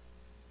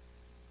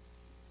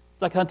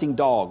 It's like hunting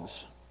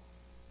dogs.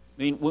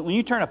 I mean, when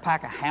you turn a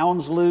pack of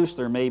hounds loose,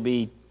 there may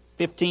be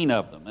 15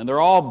 of them, and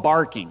they're all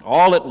barking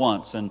all at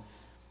once, and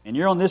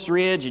you're on this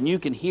ridge, and you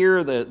can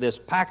hear this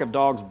pack of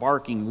dogs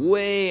barking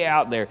way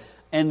out there,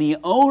 and the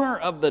owner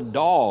of the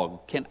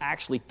dog can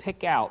actually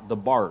pick out the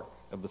bark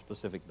of the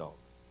specific dog.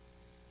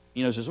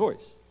 He knows his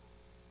voice.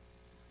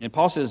 And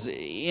Paul says,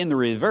 in the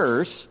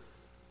reverse,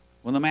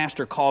 when the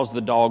master calls the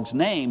dog's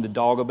name, the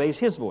dog obeys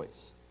his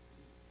voice.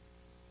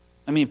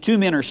 I mean, if two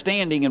men are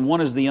standing and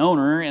one is the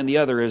owner and the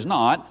other is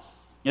not,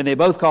 and they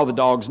both call the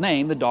dog's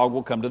name, the dog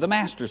will come to the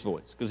master's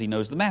voice because he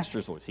knows the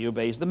master's voice. He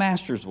obeys the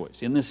master's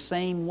voice. In the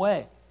same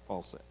way,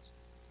 Paul says,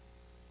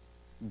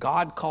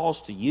 God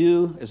calls to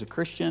you as a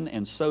Christian,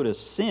 and so does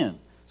sin.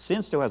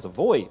 Sin still has a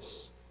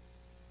voice.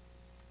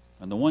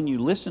 And the one you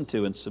listen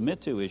to and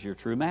submit to is your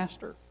true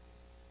master.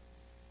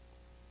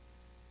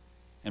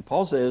 And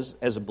Paul says,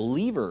 as a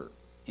believer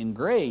in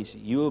grace,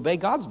 you obey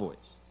God's voice.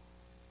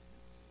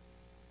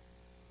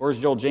 Or as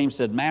Joel James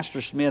said,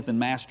 Master Smith and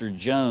Master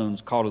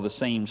Jones call to the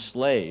same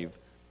slave.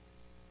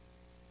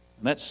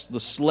 And that's the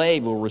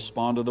slave will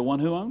respond to the one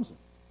who owns him.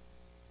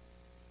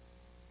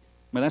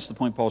 That's the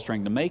point Paul's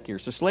trying to make here.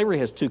 So slavery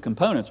has two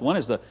components. One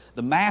is the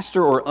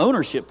master or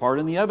ownership part,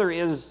 and the other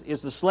is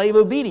the slave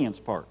obedience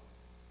part.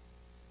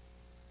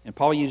 And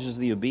Paul uses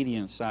the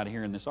obedience side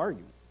here in this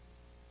argument.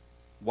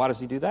 Why does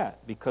he do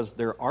that? Because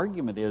their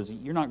argument is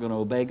you're not going to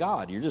obey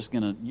God. You're just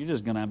going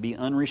to be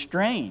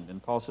unrestrained.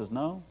 And Paul says,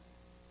 no,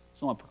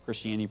 that's not what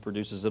Christianity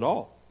produces at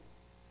all.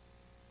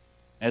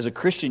 As a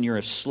Christian, you're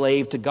a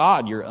slave to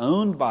God. You're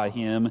owned by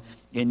Him,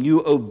 and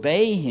you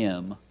obey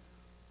Him.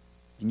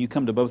 And you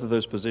come to both of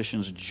those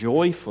positions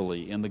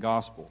joyfully in the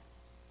gospel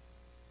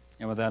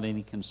and without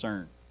any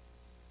concern.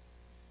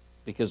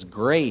 Because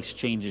grace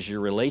changes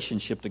your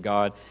relationship to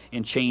God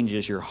and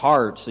changes your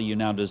heart, so you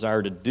now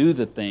desire to do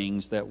the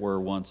things that were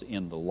once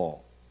in the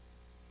law.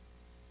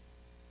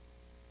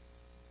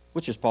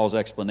 Which is Paul's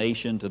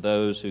explanation to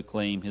those who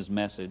claim his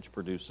message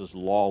produces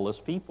lawless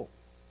people.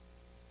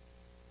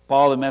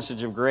 Paul, the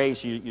message of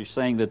grace, you're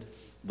saying that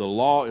the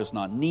law is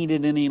not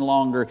needed any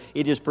longer.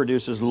 It just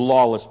produces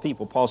lawless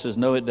people. Paul says,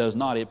 no, it does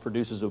not. It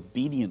produces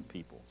obedient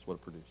people. That's what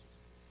it produces.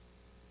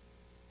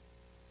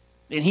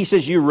 And he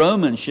says, you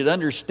Romans should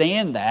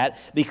understand that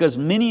because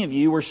many of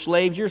you were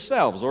slaves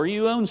yourselves, or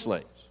you own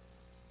slaves.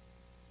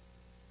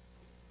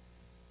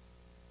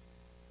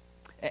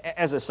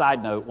 As a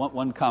side note,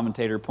 one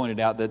commentator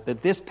pointed out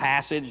that this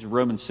passage,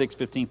 Romans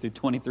 6:15 through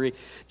 23,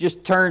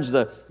 just turns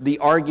the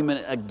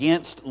argument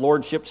against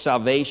lordship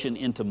salvation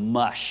into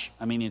mush.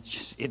 It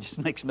just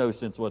makes no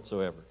sense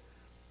whatsoever.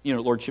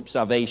 Lordship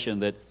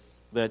salvation,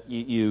 that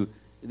you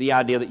the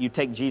idea that you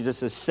take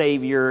Jesus as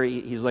Savior,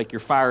 He's like your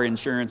fire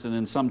insurance, and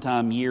then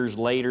sometime years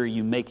later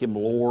you make Him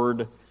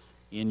Lord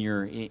in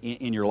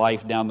your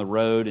life down the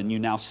road, and you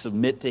now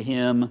submit to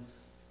Him.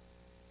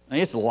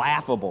 It's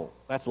laughable.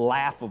 That's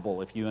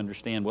laughable if you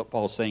understand what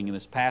Paul's saying in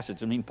this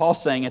passage.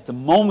 Paul's saying at the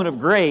moment of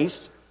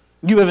grace,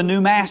 you have a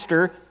new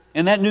master,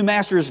 and that new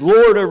master is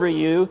Lord over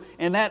you,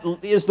 and that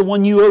is the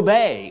one you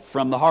obey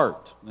from the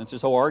heart. That's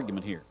his whole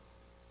argument here.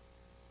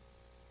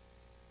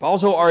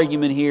 Paul's whole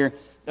argument here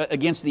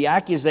against the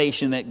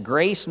accusation that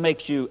grace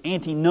makes you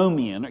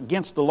antinomian,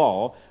 against the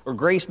law, or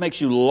grace makes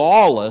you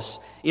lawless,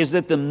 is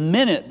that the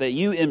minute that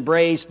you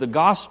embrace the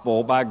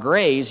gospel by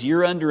grace,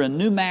 you're under a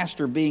new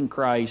master being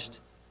Christ,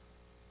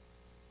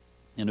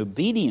 and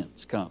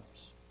obedience comes.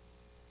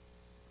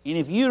 And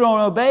if you don't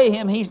obey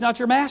Him, He's not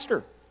your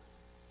master,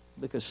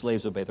 because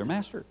slaves obey their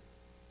master.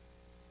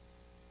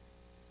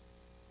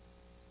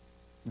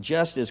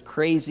 Just as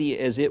crazy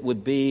as it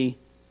would be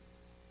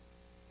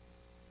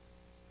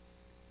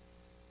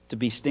to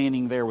be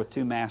standing there with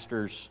two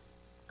masters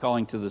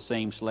calling to the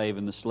same slave,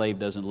 and the slave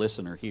doesn't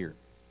listen or hear.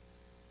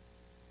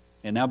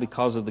 And now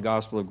because of the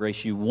gospel of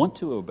grace, you want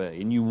to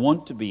obey and you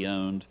want to be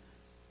owned,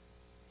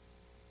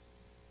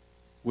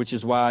 which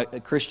is why a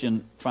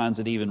Christian finds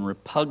it even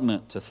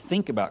repugnant to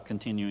think about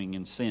continuing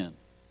in sin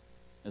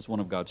as one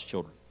of God's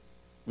children.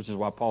 Which is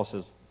why Paul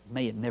says,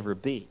 may it never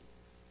be.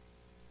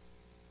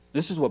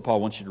 This is what Paul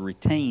wants you to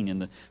retain in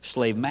the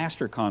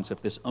slave-master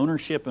concept, this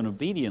ownership and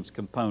obedience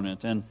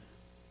component. And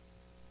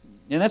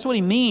that's what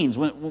he means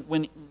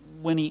when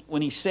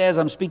he says,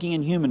 I'm speaking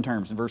in human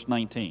terms in verse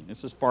 19.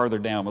 This is farther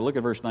down, but look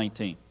at verse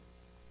 19.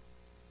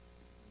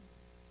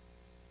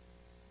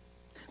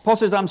 Paul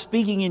says, I'm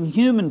speaking in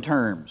human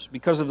terms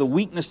because of the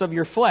weakness of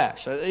your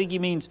flesh. I think he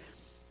means,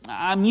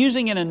 I'm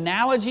using an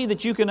analogy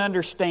that you can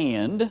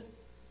understand,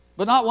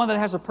 but not one that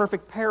has a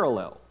perfect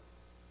parallel.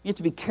 You have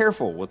to be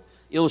careful with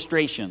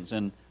illustrations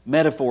and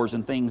metaphors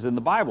and things in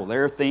the Bible.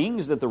 There are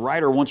things that the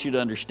writer wants you to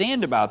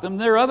understand about them.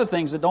 There are other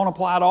things that don't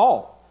apply at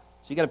all.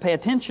 So you've got to pay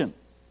attention.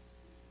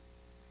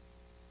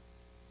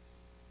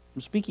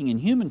 I'm speaking in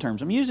human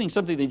terms. I'm using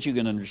something that you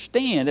can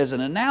understand as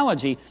an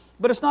analogy,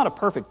 but it's not a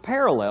perfect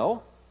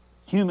parallel.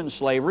 Human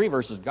slavery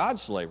versus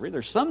God's slavery.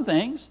 There's some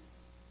things,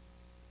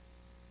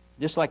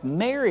 just like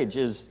marriage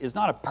is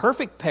not a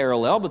perfect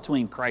parallel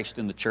between Christ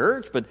and the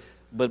church, but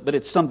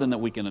it's something that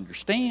we can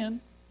understand.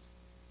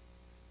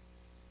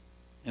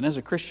 And as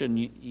a Christian,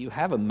 you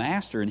have a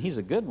master, and He's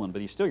a good one,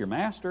 but He's still your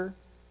master.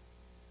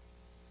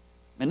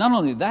 And not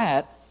only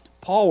that,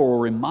 Paul will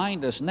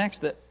remind us next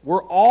that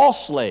we're all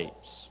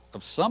slaves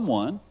of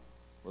someone,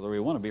 whether we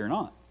want to be or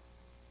not.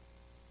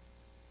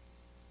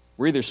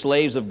 We're either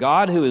slaves of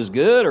God, who is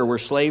good, or we're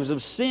slaves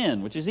of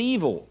sin, which is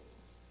evil.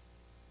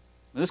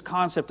 This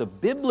concept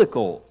of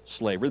biblical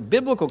slavery, the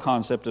biblical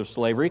concept of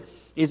slavery,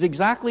 is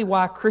exactly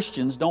why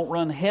Christians don't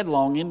run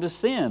headlong into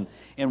sin,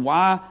 and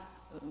why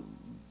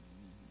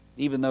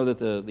even though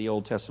that the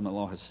Old Testament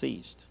law has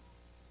ceased.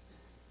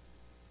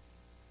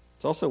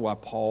 It's also why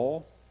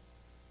Paul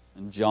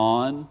and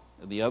John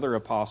and the other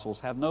apostles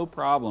have no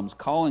problems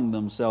calling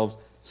themselves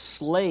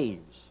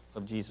slaves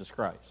of Jesus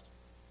Christ.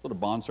 That's what a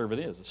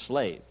bondservant is, a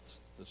slave.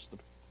 That's the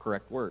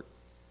correct word.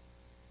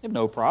 They have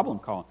no problem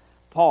calling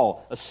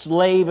Paul a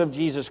slave of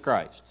Jesus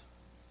Christ.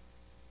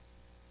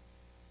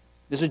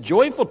 It's a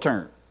joyful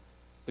term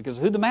because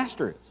of who the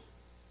master is.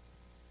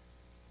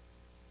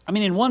 I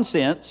mean, in one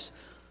sense,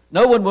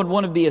 no one would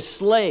want to be a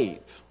slave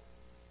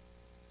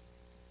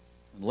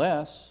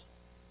unless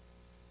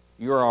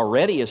you're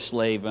already a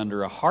slave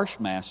under a harsh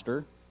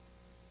master,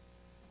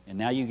 and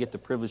now you get the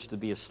privilege to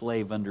be a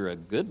slave under a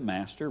good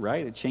master,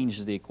 right? It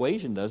changes the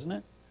equation, doesn't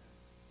it?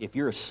 If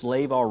you're a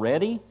slave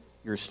already,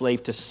 you're a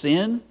slave to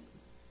sin,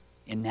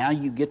 and now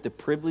you get the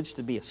privilege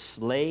to be a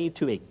slave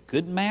to a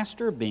good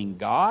master, being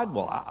God.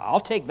 Well, I'll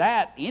take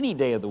that any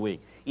day of the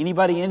week.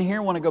 Anybody in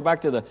here want to go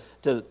back to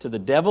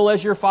the devil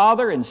as your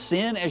father and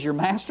sin as your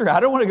master? I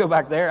don't want to go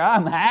back there.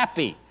 I'm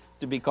happy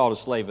to be called a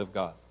slave of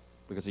God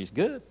because He's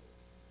good.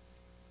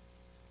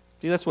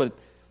 See, that's what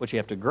you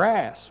have to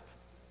grasp.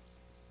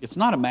 It's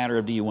not a matter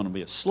of do you want to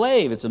be a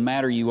slave. It's a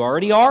matter you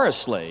already are a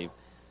slave.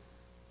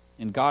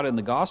 And God in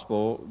the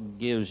gospel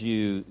gives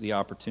you the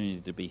opportunity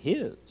to be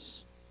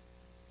His.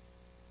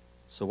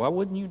 So why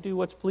wouldn't you do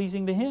what's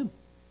pleasing to Him?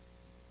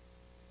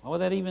 Why would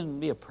that even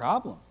be a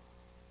problem?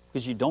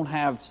 Because you don't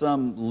have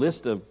some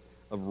list of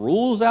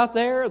rules out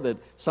there that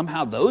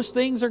somehow those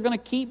things are going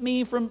to keep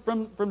me from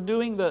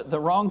doing the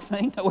wrong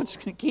thing? What's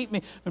going to keep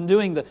me from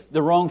doing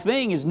the wrong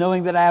thing is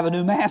knowing that I have a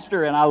new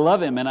master and I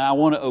love Him and I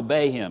want to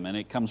obey Him and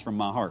it comes from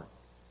my heart.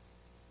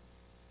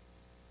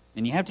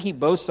 And you have to keep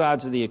both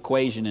sides of the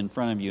equation in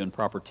front of you in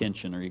proper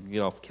tension or you can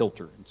get off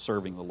kilter in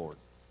serving the Lord.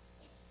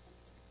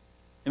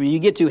 I mean, you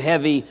get too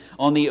heavy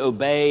on the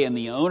obey and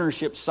the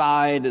ownership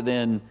side,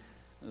 then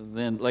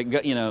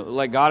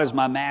like God is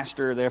my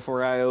master,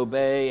 therefore I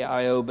obey.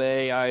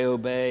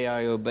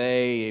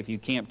 If you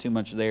camp too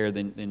much there,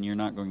 then you're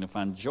not going to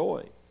find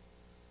joy.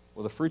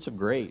 Well, the fruits of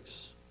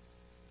grace.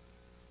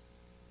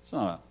 It's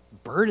not a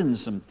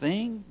burdensome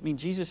thing. I mean,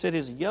 Jesus said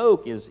His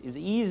yoke is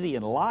easy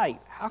and light.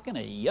 How can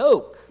a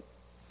yoke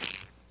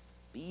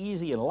be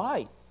easy and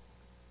light?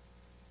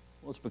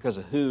 Well, it's because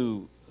of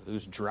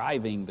who's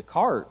driving the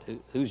cart,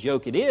 whose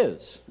yoke it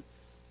is.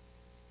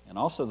 And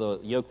also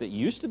the yoke that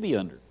you used to be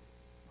under.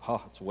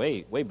 Oh, it's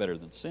way, way better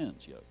than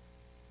sin's yoke.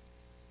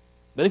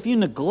 But if you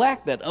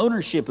neglect that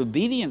ownership,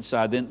 obedience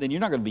side, then you're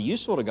not going to be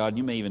useful to God, and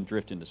you may even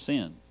drift into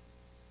sin.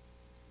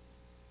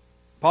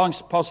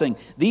 Paul's saying,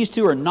 these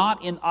two are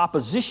not in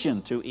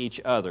opposition to each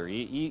other.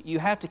 You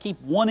have to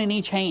keep one in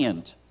each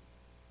hand.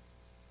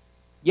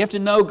 You have to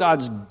know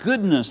God's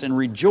goodness and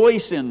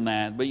rejoice in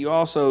that, but you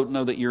also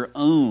know that you're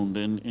owned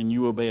and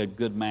you obey a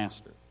good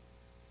master.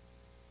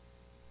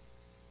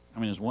 I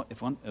mean, as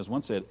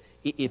one said,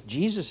 if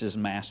Jesus is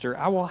master,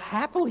 I will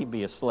happily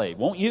be a slave,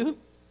 won't you?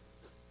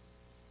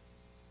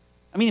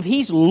 I mean, if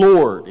He's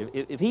Lord,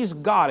 if He's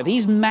God, if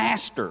He's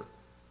master,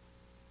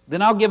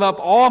 then I'll give up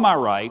all my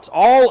rights,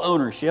 all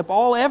ownership,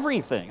 all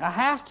everything. I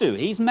have to.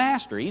 He's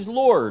master. He's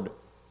Lord.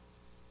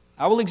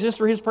 I will exist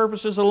for His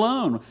purposes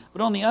alone.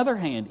 But on the other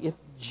hand, if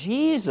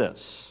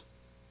it's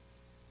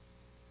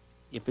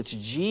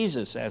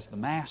Jesus as the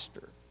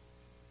master,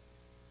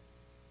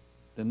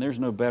 then there's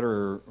no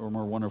better or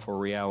more wonderful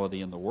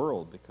reality in the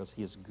world because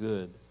He is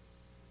good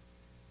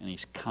and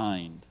He's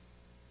kind.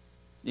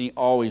 He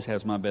always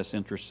has my best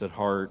interests at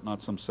heart,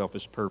 not some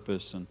selfish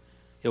purpose, and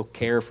He'll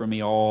care for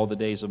me all the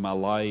days of my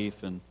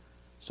life. And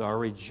so I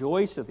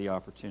rejoice at the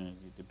opportunity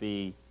to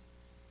be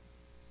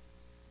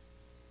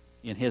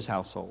in His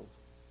household.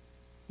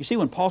 You see,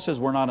 when Paul says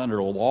we're not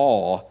under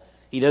law,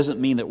 he doesn't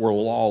mean that we're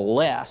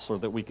lawless or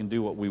that we can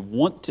do what we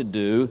want to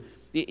do.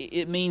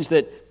 It means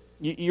that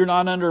you're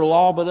not under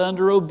law, but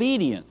under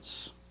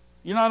obedience.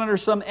 You're not under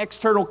some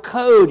external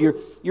code.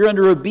 You're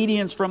under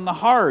obedience from the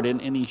heart.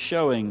 And he's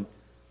showing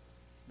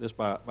this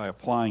by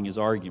applying his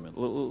argument.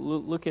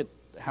 Look at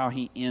how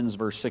he ends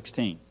verse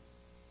 16.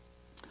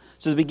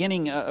 So the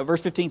beginning,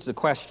 verse 15 is the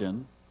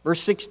question. Verse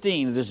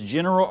 16 is this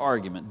general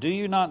argument. Do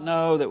you not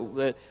know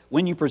that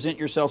when you present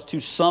yourselves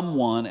to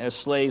someone as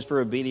slaves for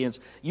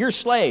obedience, you're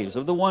slaves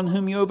of the one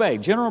whom you obey?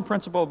 General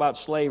principle about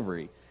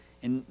slavery.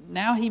 And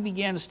now he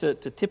begins to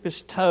tip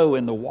his toe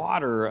in the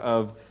water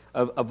of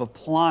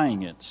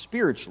applying it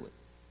spiritually.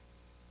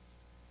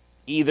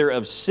 Either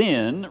of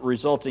sin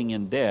resulting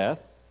in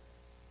death,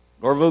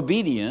 or of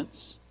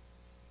obedience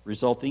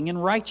resulting in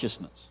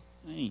righteousness.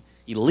 He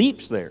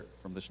leaps there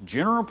from this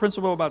general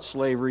principle about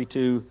slavery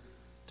to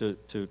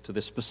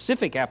the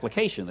specific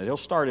application that he'll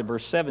start at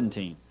verse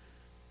 17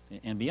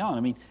 and beyond.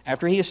 I mean,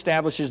 after he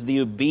establishes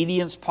the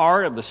obedience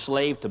part of the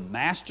slave to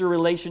master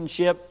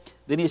relationship,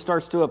 then he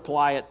starts to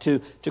apply it to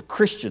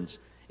Christians.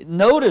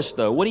 Notice,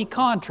 though, what he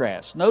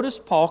contrasts. Notice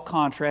Paul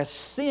contrasts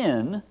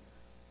sin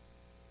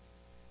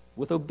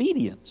with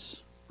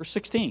obedience. Verse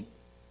 16.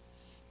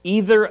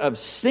 Either of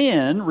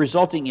sin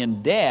resulting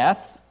in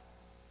death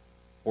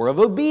or of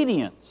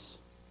obedience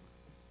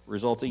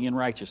resulting in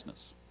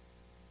righteousness.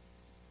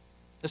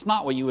 That's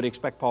not what you would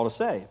expect Paul to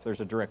say if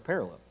there's a direct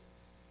parallel.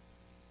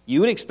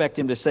 You would expect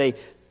him to say,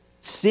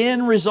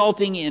 sin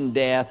resulting in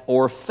death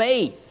or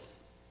faith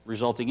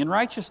resulting in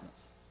righteousness.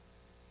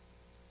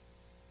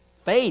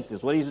 Faith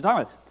is what he's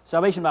talking about.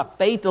 Salvation by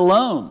faith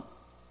alone.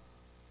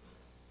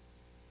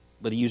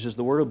 But he uses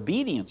the word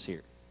obedience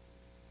here.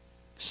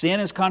 Sin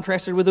is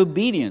contrasted with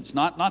obedience,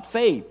 not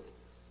faith.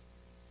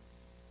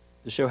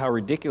 To show how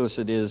ridiculous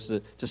it is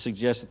to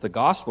suggest that the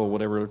gospel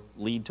would ever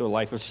lead to a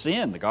life of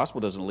sin. The gospel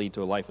doesn't lead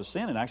to a life of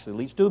sin. It actually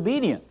leads to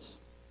obedience.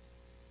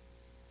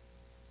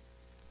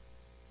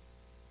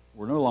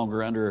 We're no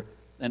longer under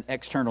an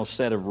external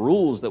set of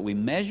rules that we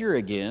measure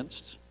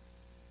against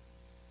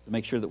to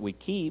make sure that we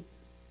keep.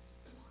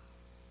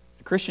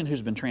 A Christian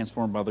who's been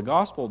transformed by the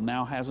gospel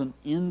now has an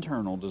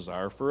internal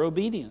desire for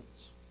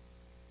obedience.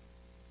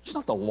 It's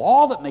not the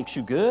law that makes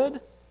you good.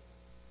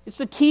 It's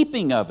the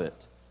keeping of it.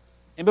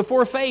 And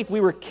before faith,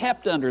 we were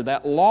kept under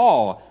that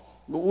law,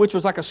 which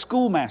was like a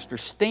schoolmaster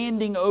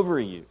standing over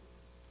you,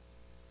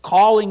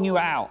 calling you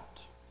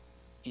out,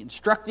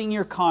 instructing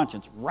your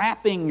conscience,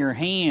 wrapping your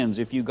hands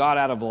if you got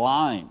out of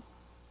line.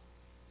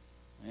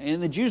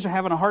 And the Jews are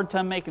having a hard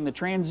time making the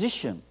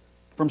transition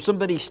from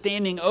somebody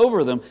standing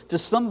over them to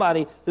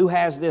somebody who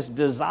has this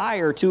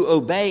desire to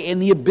obey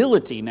and the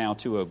ability now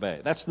to obey.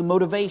 That's the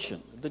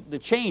motivation, the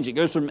change. It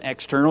goes from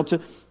external to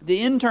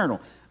the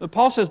internal. But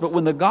Paul says, but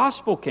when the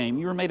gospel came,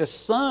 you were made a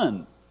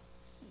son.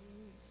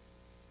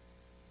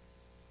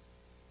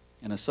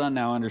 And a son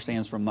now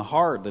understands from the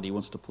heart that he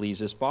wants to please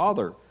his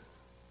father.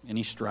 And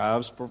he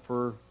strives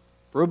for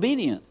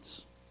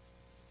obedience.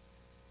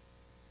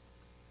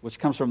 Which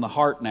comes from the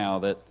heart now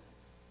that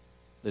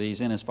he's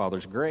in his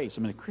Father's grace.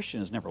 I mean, a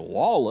Christian is never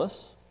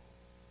lawless.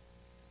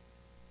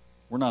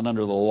 We're not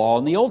under the law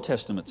in the Old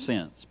Testament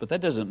sense, but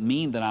that doesn't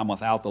mean that I'm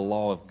without the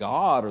law of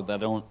God or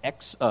that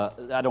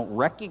I don't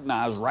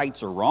recognize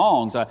rights or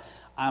wrongs.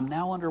 I'm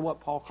now under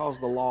what Paul calls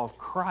the law of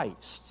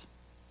Christ,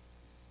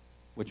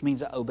 which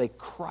means I obey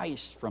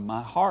Christ from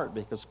my heart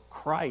because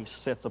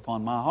Christ sits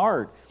upon my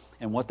heart.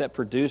 And what that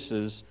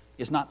produces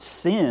is not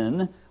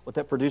sin. What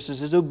that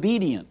produces is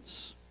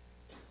obedience.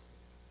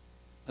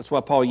 That's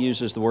why Paul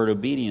uses the word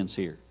obedience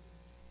here.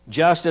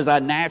 Just as I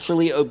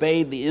naturally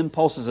obeyed the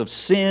impulses of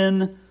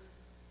sin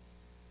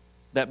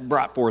that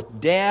brought forth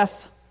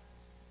death,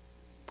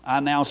 I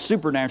now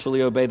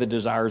supernaturally obey the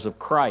desires of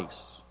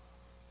Christ,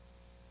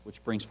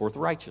 which brings forth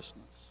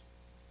righteousness.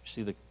 You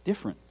see the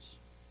difference?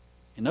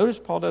 And notice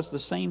Paul does the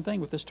same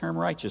thing with this term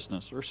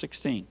righteousness, verse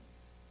 16.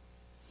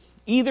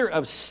 Either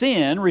of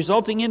sin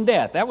resulting in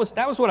death. That was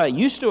what I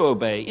used to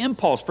obey,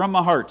 impulse from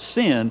my heart,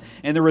 sin,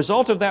 and the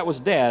result of that was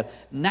death.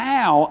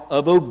 Now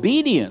of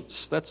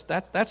obedience.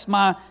 That's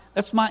my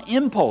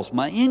impulse,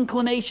 my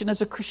inclination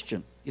as a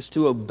Christian is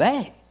to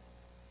obey.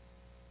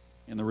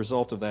 And the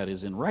result of that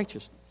is in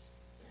righteousness.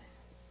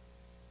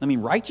 I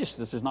mean,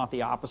 righteousness is not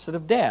the opposite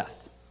of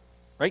death.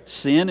 Right?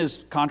 Sin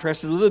is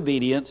contrasted with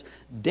obedience.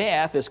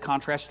 Death is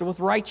contrasted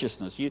with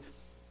righteousness.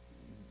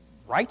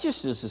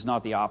 Righteousness is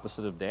not the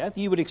opposite of death.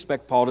 You would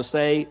expect Paul to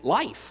say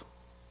life.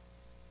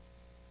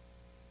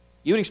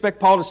 You would expect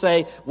Paul to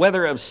say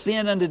whether of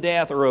sin unto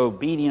death or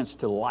obedience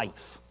to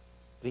life.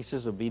 But he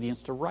says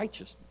obedience to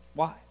righteousness.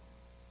 Why?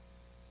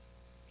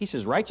 He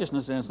says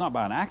righteousness, and it's not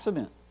by an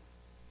accident.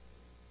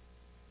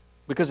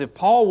 Because if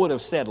Paul would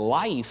have said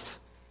life,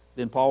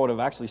 then Paul would have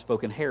actually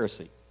spoken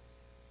heresy.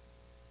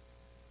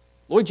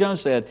 Lloyd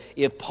Jones said,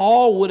 if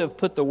Paul would have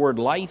put the word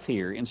life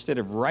here instead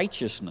of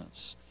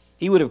righteousness,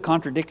 he would have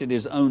contradicted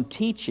his own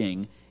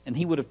teaching, and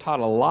he would have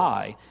taught a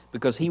lie,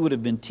 because he would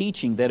have been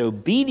teaching that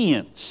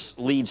obedience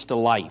leads to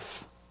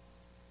life.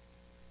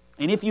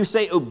 And if you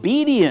say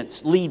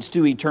obedience leads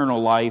to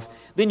eternal life,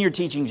 then you're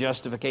teaching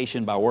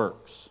justification by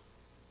works.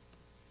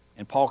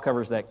 And Paul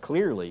covers that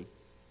clearly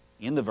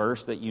in the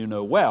verse that you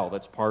know well.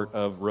 That's part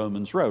of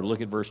Romans Road.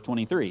 Look at verse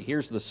 23.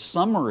 Here's the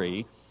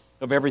summary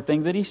of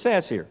everything that he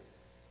says here.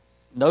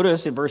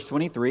 Notice in verse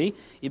 23,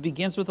 it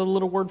begins with a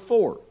little word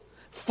for.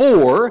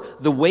 For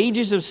the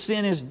wages of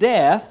sin is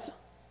death,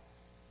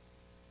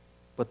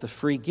 but the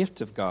free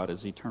gift of God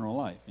is eternal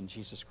life in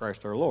Jesus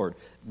Christ our Lord.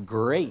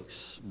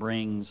 Grace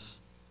brings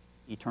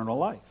eternal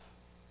life.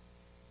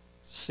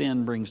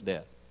 Sin brings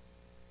death.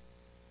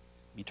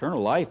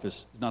 Eternal life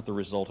is not the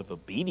result of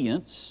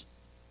obedience.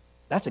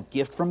 That's a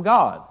gift from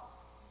God.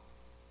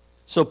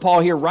 So Paul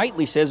here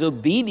rightly says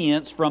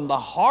obedience from the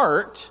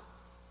heart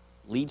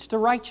leads to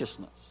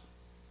righteousness.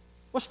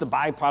 What's the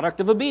byproduct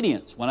of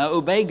obedience? When I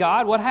obey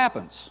God, what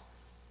happens?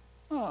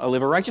 Well, I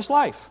live a righteous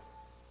life.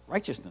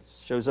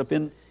 Righteousness shows up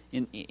in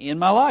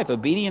my life.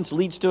 Obedience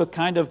leads to a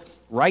kind of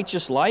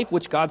righteous life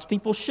which God's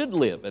people should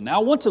live and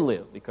now want to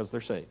live because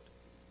they're saved.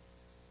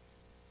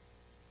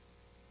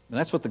 And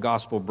that's what the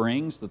gospel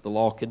brings that the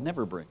law could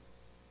never bring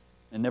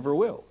and never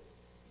will.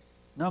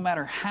 No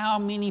matter how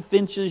many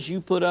fences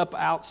you put up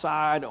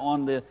outside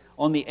on the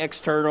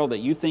external that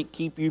you think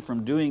keep you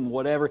from doing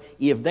whatever,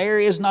 if there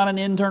is not an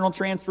internal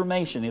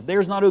transformation, if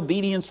there's not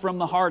obedience from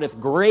the heart, if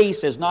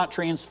grace has not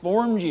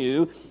transformed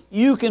you,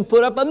 you can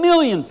put up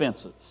 1,000,000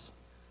 fences.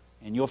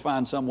 and you'll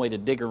find some way to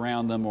dig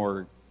around them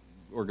or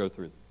go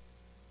through them.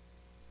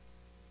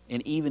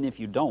 And even if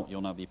you don't,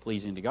 you'll not be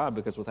pleasing to God,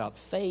 because without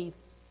faith,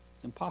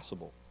 it's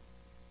impossible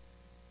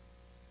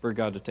for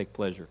God to take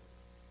pleasure.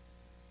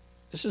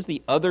 This is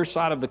the other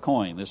side of the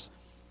coin. This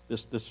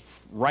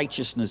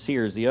righteousness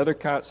here is the other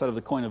side of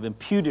the coin of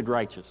imputed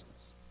righteousness.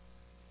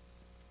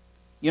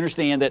 You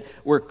understand that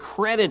we're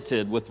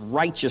credited with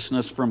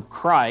righteousness from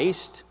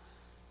Christ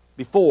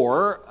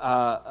before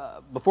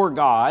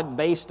God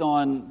based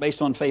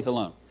on faith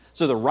alone.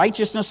 So the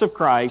righteousness of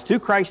Christ, who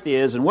Christ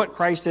is and what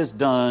Christ has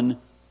done,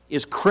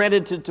 is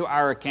credited to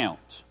our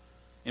account.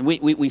 And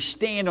we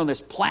stand on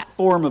this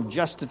platform of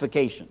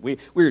justification.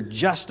 We're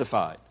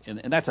justified,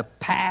 and that's a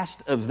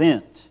past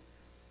event.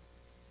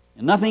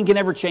 And nothing can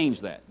ever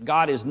change that.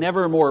 God is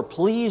never more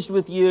pleased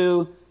with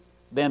you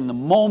than the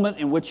moment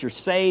in which you're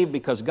saved,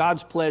 because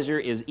God's pleasure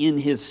is in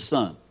His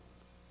Son.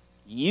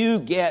 You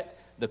get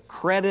the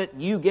credit,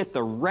 you get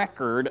the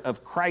record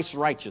of Christ's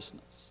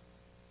righteousness.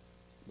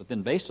 But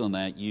then based on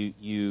that,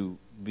 you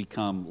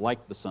become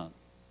like the Son.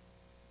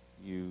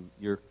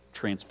 You're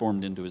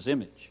transformed into His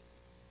image.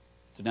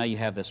 So now you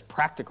have this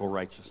practical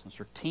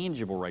righteousness or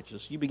tangible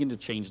righteousness. You begin to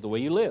change the way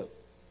you live.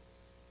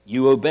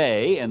 You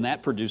obey, and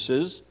that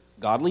produces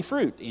godly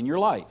fruit in your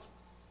life.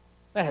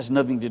 That has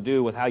nothing to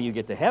do with how you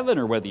get to heaven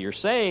or whether you're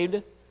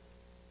saved.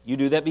 You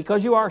do that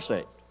because you are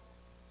saved.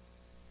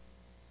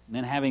 And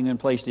then, having been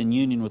placed in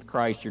union with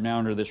Christ, you're now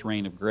under this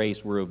reign of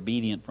grace. We're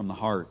obedient from the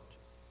heart.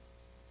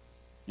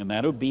 And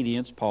that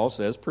obedience, Paul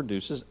says,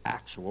 produces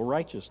actual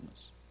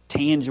righteousness.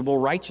 Tangible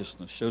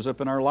righteousness shows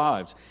up in our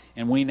lives,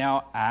 and we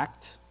now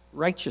act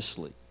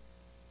righteously.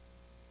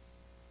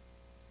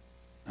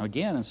 Now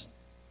again, it's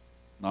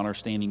not our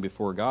standing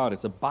before God,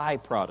 it's a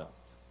byproduct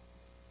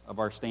of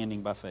our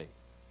standing by faith.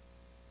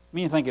 I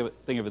mean, think of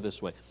it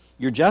this way.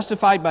 You're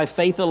justified by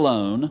faith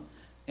alone,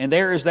 and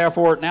there is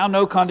therefore now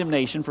no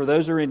condemnation for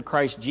those who are in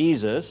Christ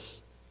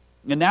Jesus.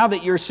 And now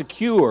that you're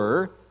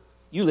secure,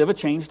 you live a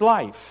changed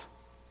life.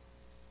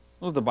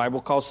 That's what the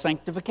Bible calls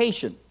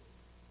sanctification.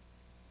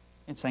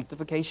 And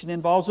sanctification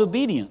involves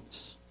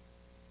obedience.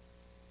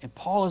 And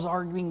Paul is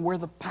arguing where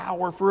the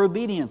power for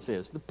obedience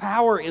is. The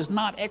power is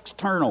not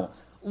external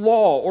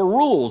law or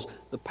rules.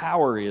 The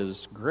power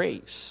is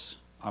grace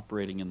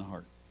operating in the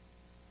heart.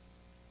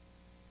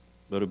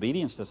 But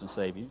obedience doesn't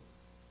save you.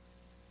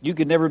 You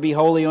could never be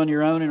holy on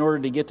your own in order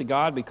to get to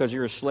God because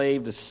you're a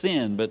slave to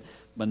sin. But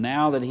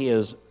now that He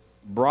has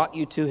brought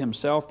you to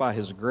Himself by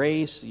His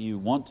grace, you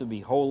want to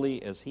be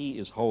holy as He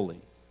is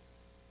holy.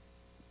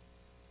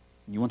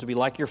 You want to be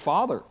like your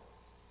Father,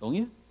 don't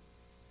you? I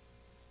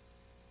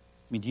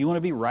mean, do you want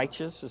to be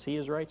righteous as He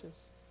is righteous?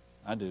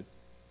 I do.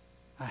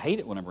 I hate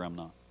it whenever I'm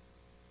not.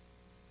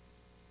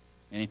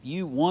 And if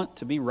you want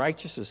to be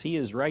righteous as He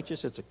is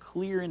righteous, it's a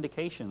clear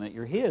indication that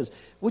you're His,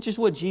 which is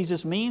what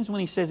Jesus means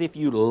when He says, if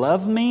you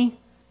love me,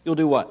 you'll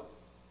do what?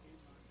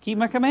 Keep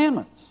my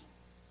commandments.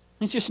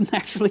 It just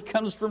naturally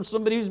comes from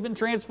somebody who's been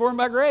transformed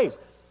by grace.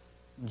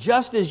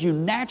 Just as you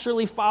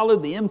naturally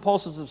followed the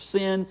impulses of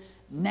sin,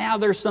 now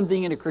there's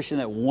something in a Christian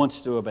that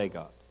wants to obey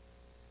God.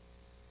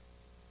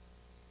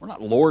 We're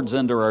not lords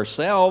unto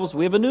ourselves.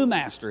 We have a new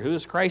master who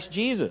is Christ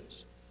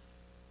Jesus.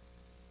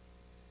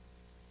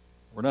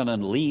 We're not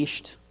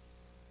unleashed.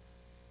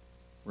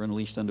 We're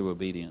unleashed unto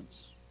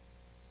obedience.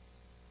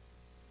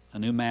 A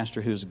new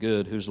master who's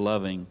good, who's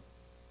loving.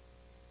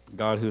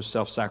 God who's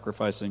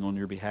self-sacrificing on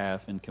your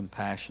behalf and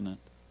compassionate.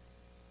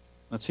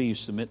 That's who you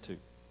submit to.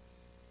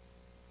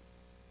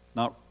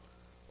 Not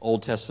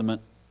Old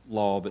Testament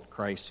law, but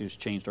Christ who's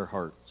changed our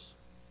hearts.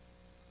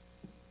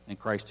 And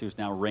Christ who's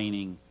now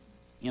reigning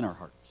in our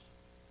hearts.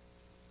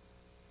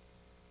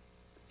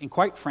 And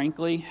quite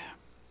frankly,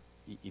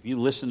 if you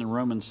listen to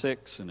Romans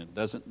 6 and it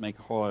doesn't make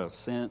a whole lot of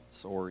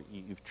sense, or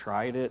you've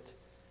tried it,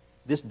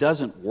 this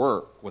doesn't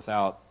work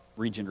without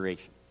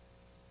regeneration.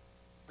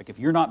 Like if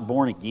you're not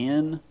born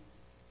again,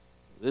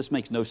 this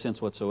makes no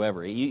sense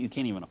whatsoever. You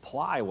can't even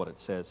apply what it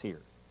says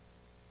here.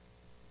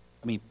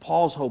 I mean,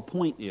 Paul's whole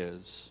point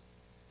is,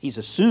 he's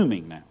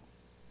assuming now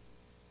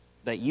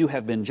that you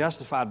have been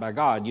justified by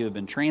God, you have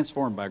been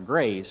transformed by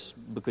grace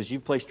because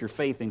you've placed your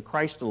faith in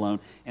Christ alone,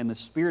 and the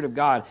Spirit of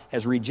God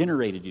has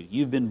regenerated you.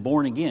 You've been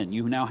born again.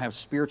 You now have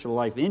spiritual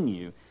life in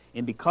you,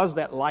 and because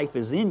that life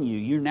is in you,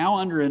 you're now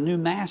under a new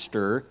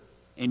master,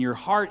 and your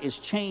heart is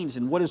changed,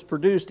 and what is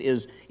produced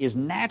is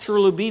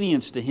natural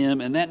obedience to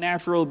Him, and that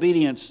natural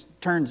obedience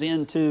turns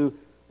into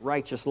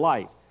righteous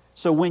life.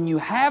 So when you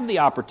have the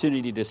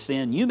opportunity to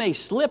sin, you may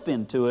slip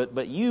into it,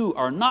 but you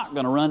are not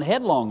going to run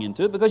headlong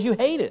into it because you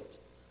hate it.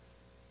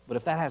 But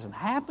if that hasn't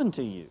happened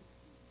to you,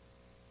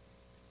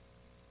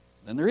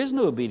 then there is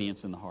no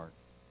obedience in the heart.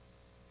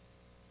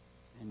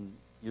 And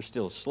you're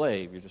still a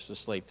slave. You're just a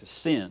slave to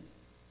sin.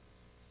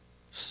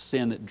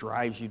 Sin that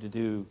drives you to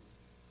do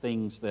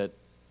things that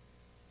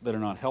are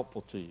not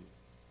helpful to you.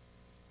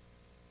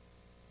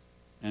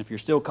 And if you're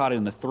still caught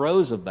in the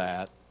throes of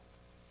that,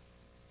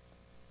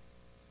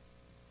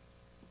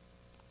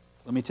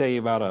 let me tell you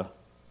about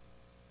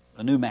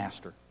a new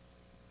master.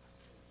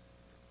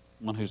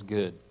 One who's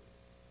good.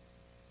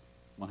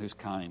 one who's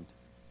kind.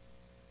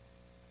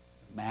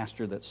 A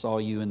master that saw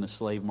you in the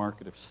slave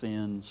market of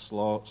sin,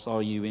 saw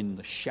you in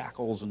the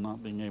shackles and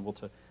not being able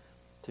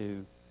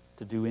to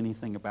do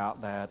anything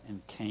about that,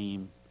 and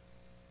came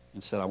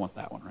and said, I want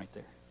that one right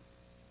there.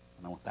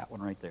 And I want that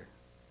one right there.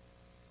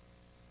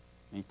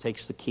 And he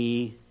takes the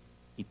key.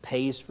 He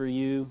pays for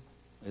you,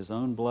 his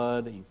own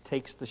blood. He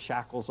takes the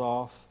shackles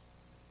off.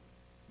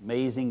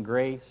 Amazing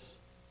grace.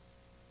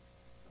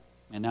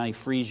 And now he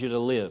frees you to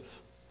live.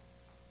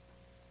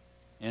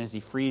 And as he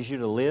frees you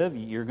to live,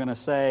 you're going to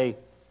say,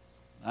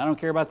 I don't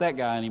care about that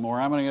guy anymore.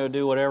 I'm going to go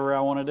do whatever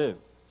I want to do.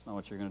 That's not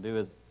what you're going to do,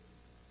 is it?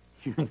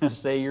 You're going to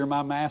say, you're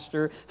my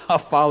master. I'll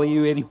follow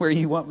you anywhere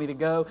you want me to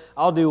go.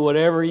 I'll do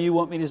whatever you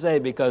want me to say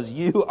because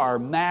you are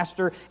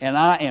master and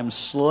I am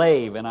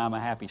slave, and I'm a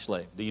happy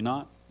slave. Do you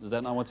not? Is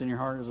that not what's in your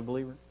heart as a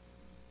believer?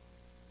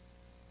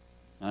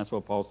 And that's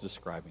what Paul's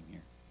describing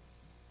here.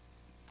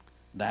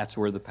 That's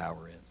where the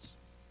power is.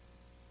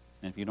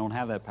 And if you don't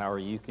have that power,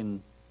 you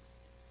can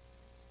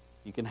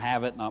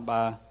have it not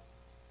by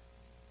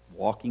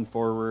walking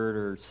forward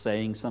or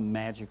saying some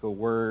magical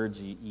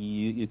words.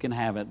 You can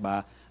have it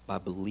by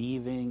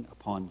believing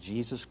upon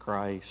Jesus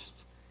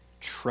Christ,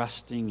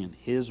 trusting in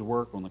His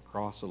work on the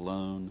cross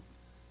alone.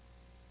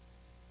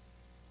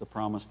 The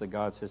promise that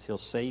God says He'll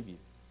save you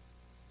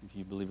if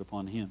you believe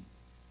upon Him.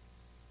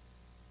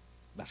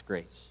 That's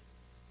grace.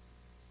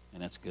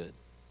 And that's good.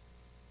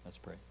 Let's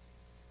pray.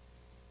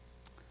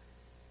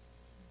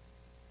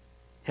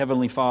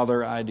 Heavenly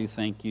Father, I do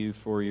thank you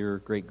for your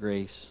great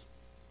grace.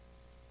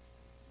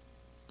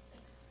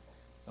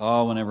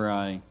 Oh, whenever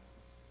I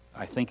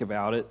think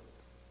about it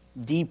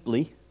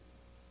deeply,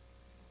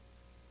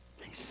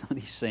 some of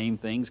these same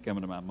things come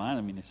into my mind.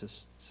 I mean, is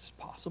this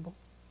possible?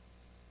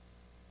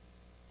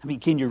 I mean,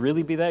 can you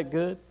really be that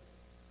good?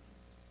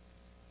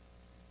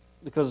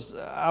 Because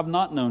I've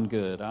not known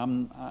good. I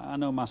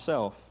know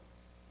myself.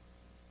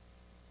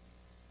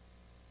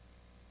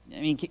 I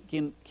mean,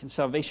 can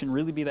salvation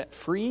really be that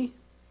free?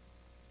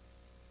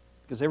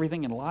 Because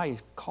everything in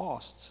life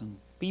costs, and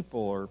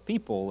people are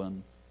people,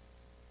 and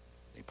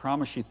they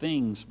promise you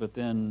things, but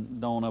then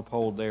don't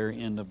uphold their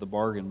end of the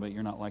bargain. But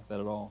you're not like that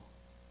at all.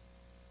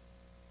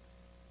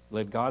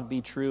 Let God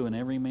be true and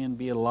every man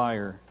be a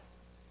liar.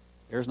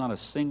 There's not a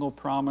single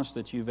promise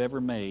that you've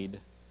ever made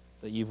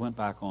that you've went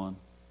back on,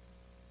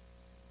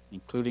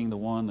 including the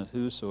one that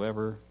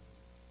whosoever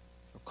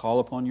shall call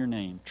upon your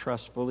name,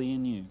 trust fully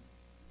in you,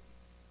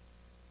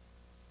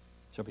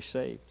 shall be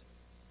saved.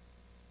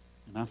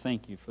 And I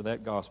thank you for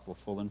that gospel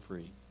full and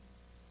free.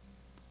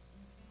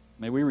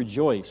 May we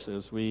rejoice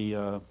as we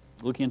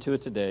look into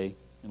it today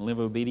and live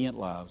obedient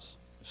lives,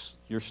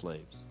 your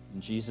slaves.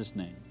 In Jesus'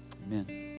 name, amen.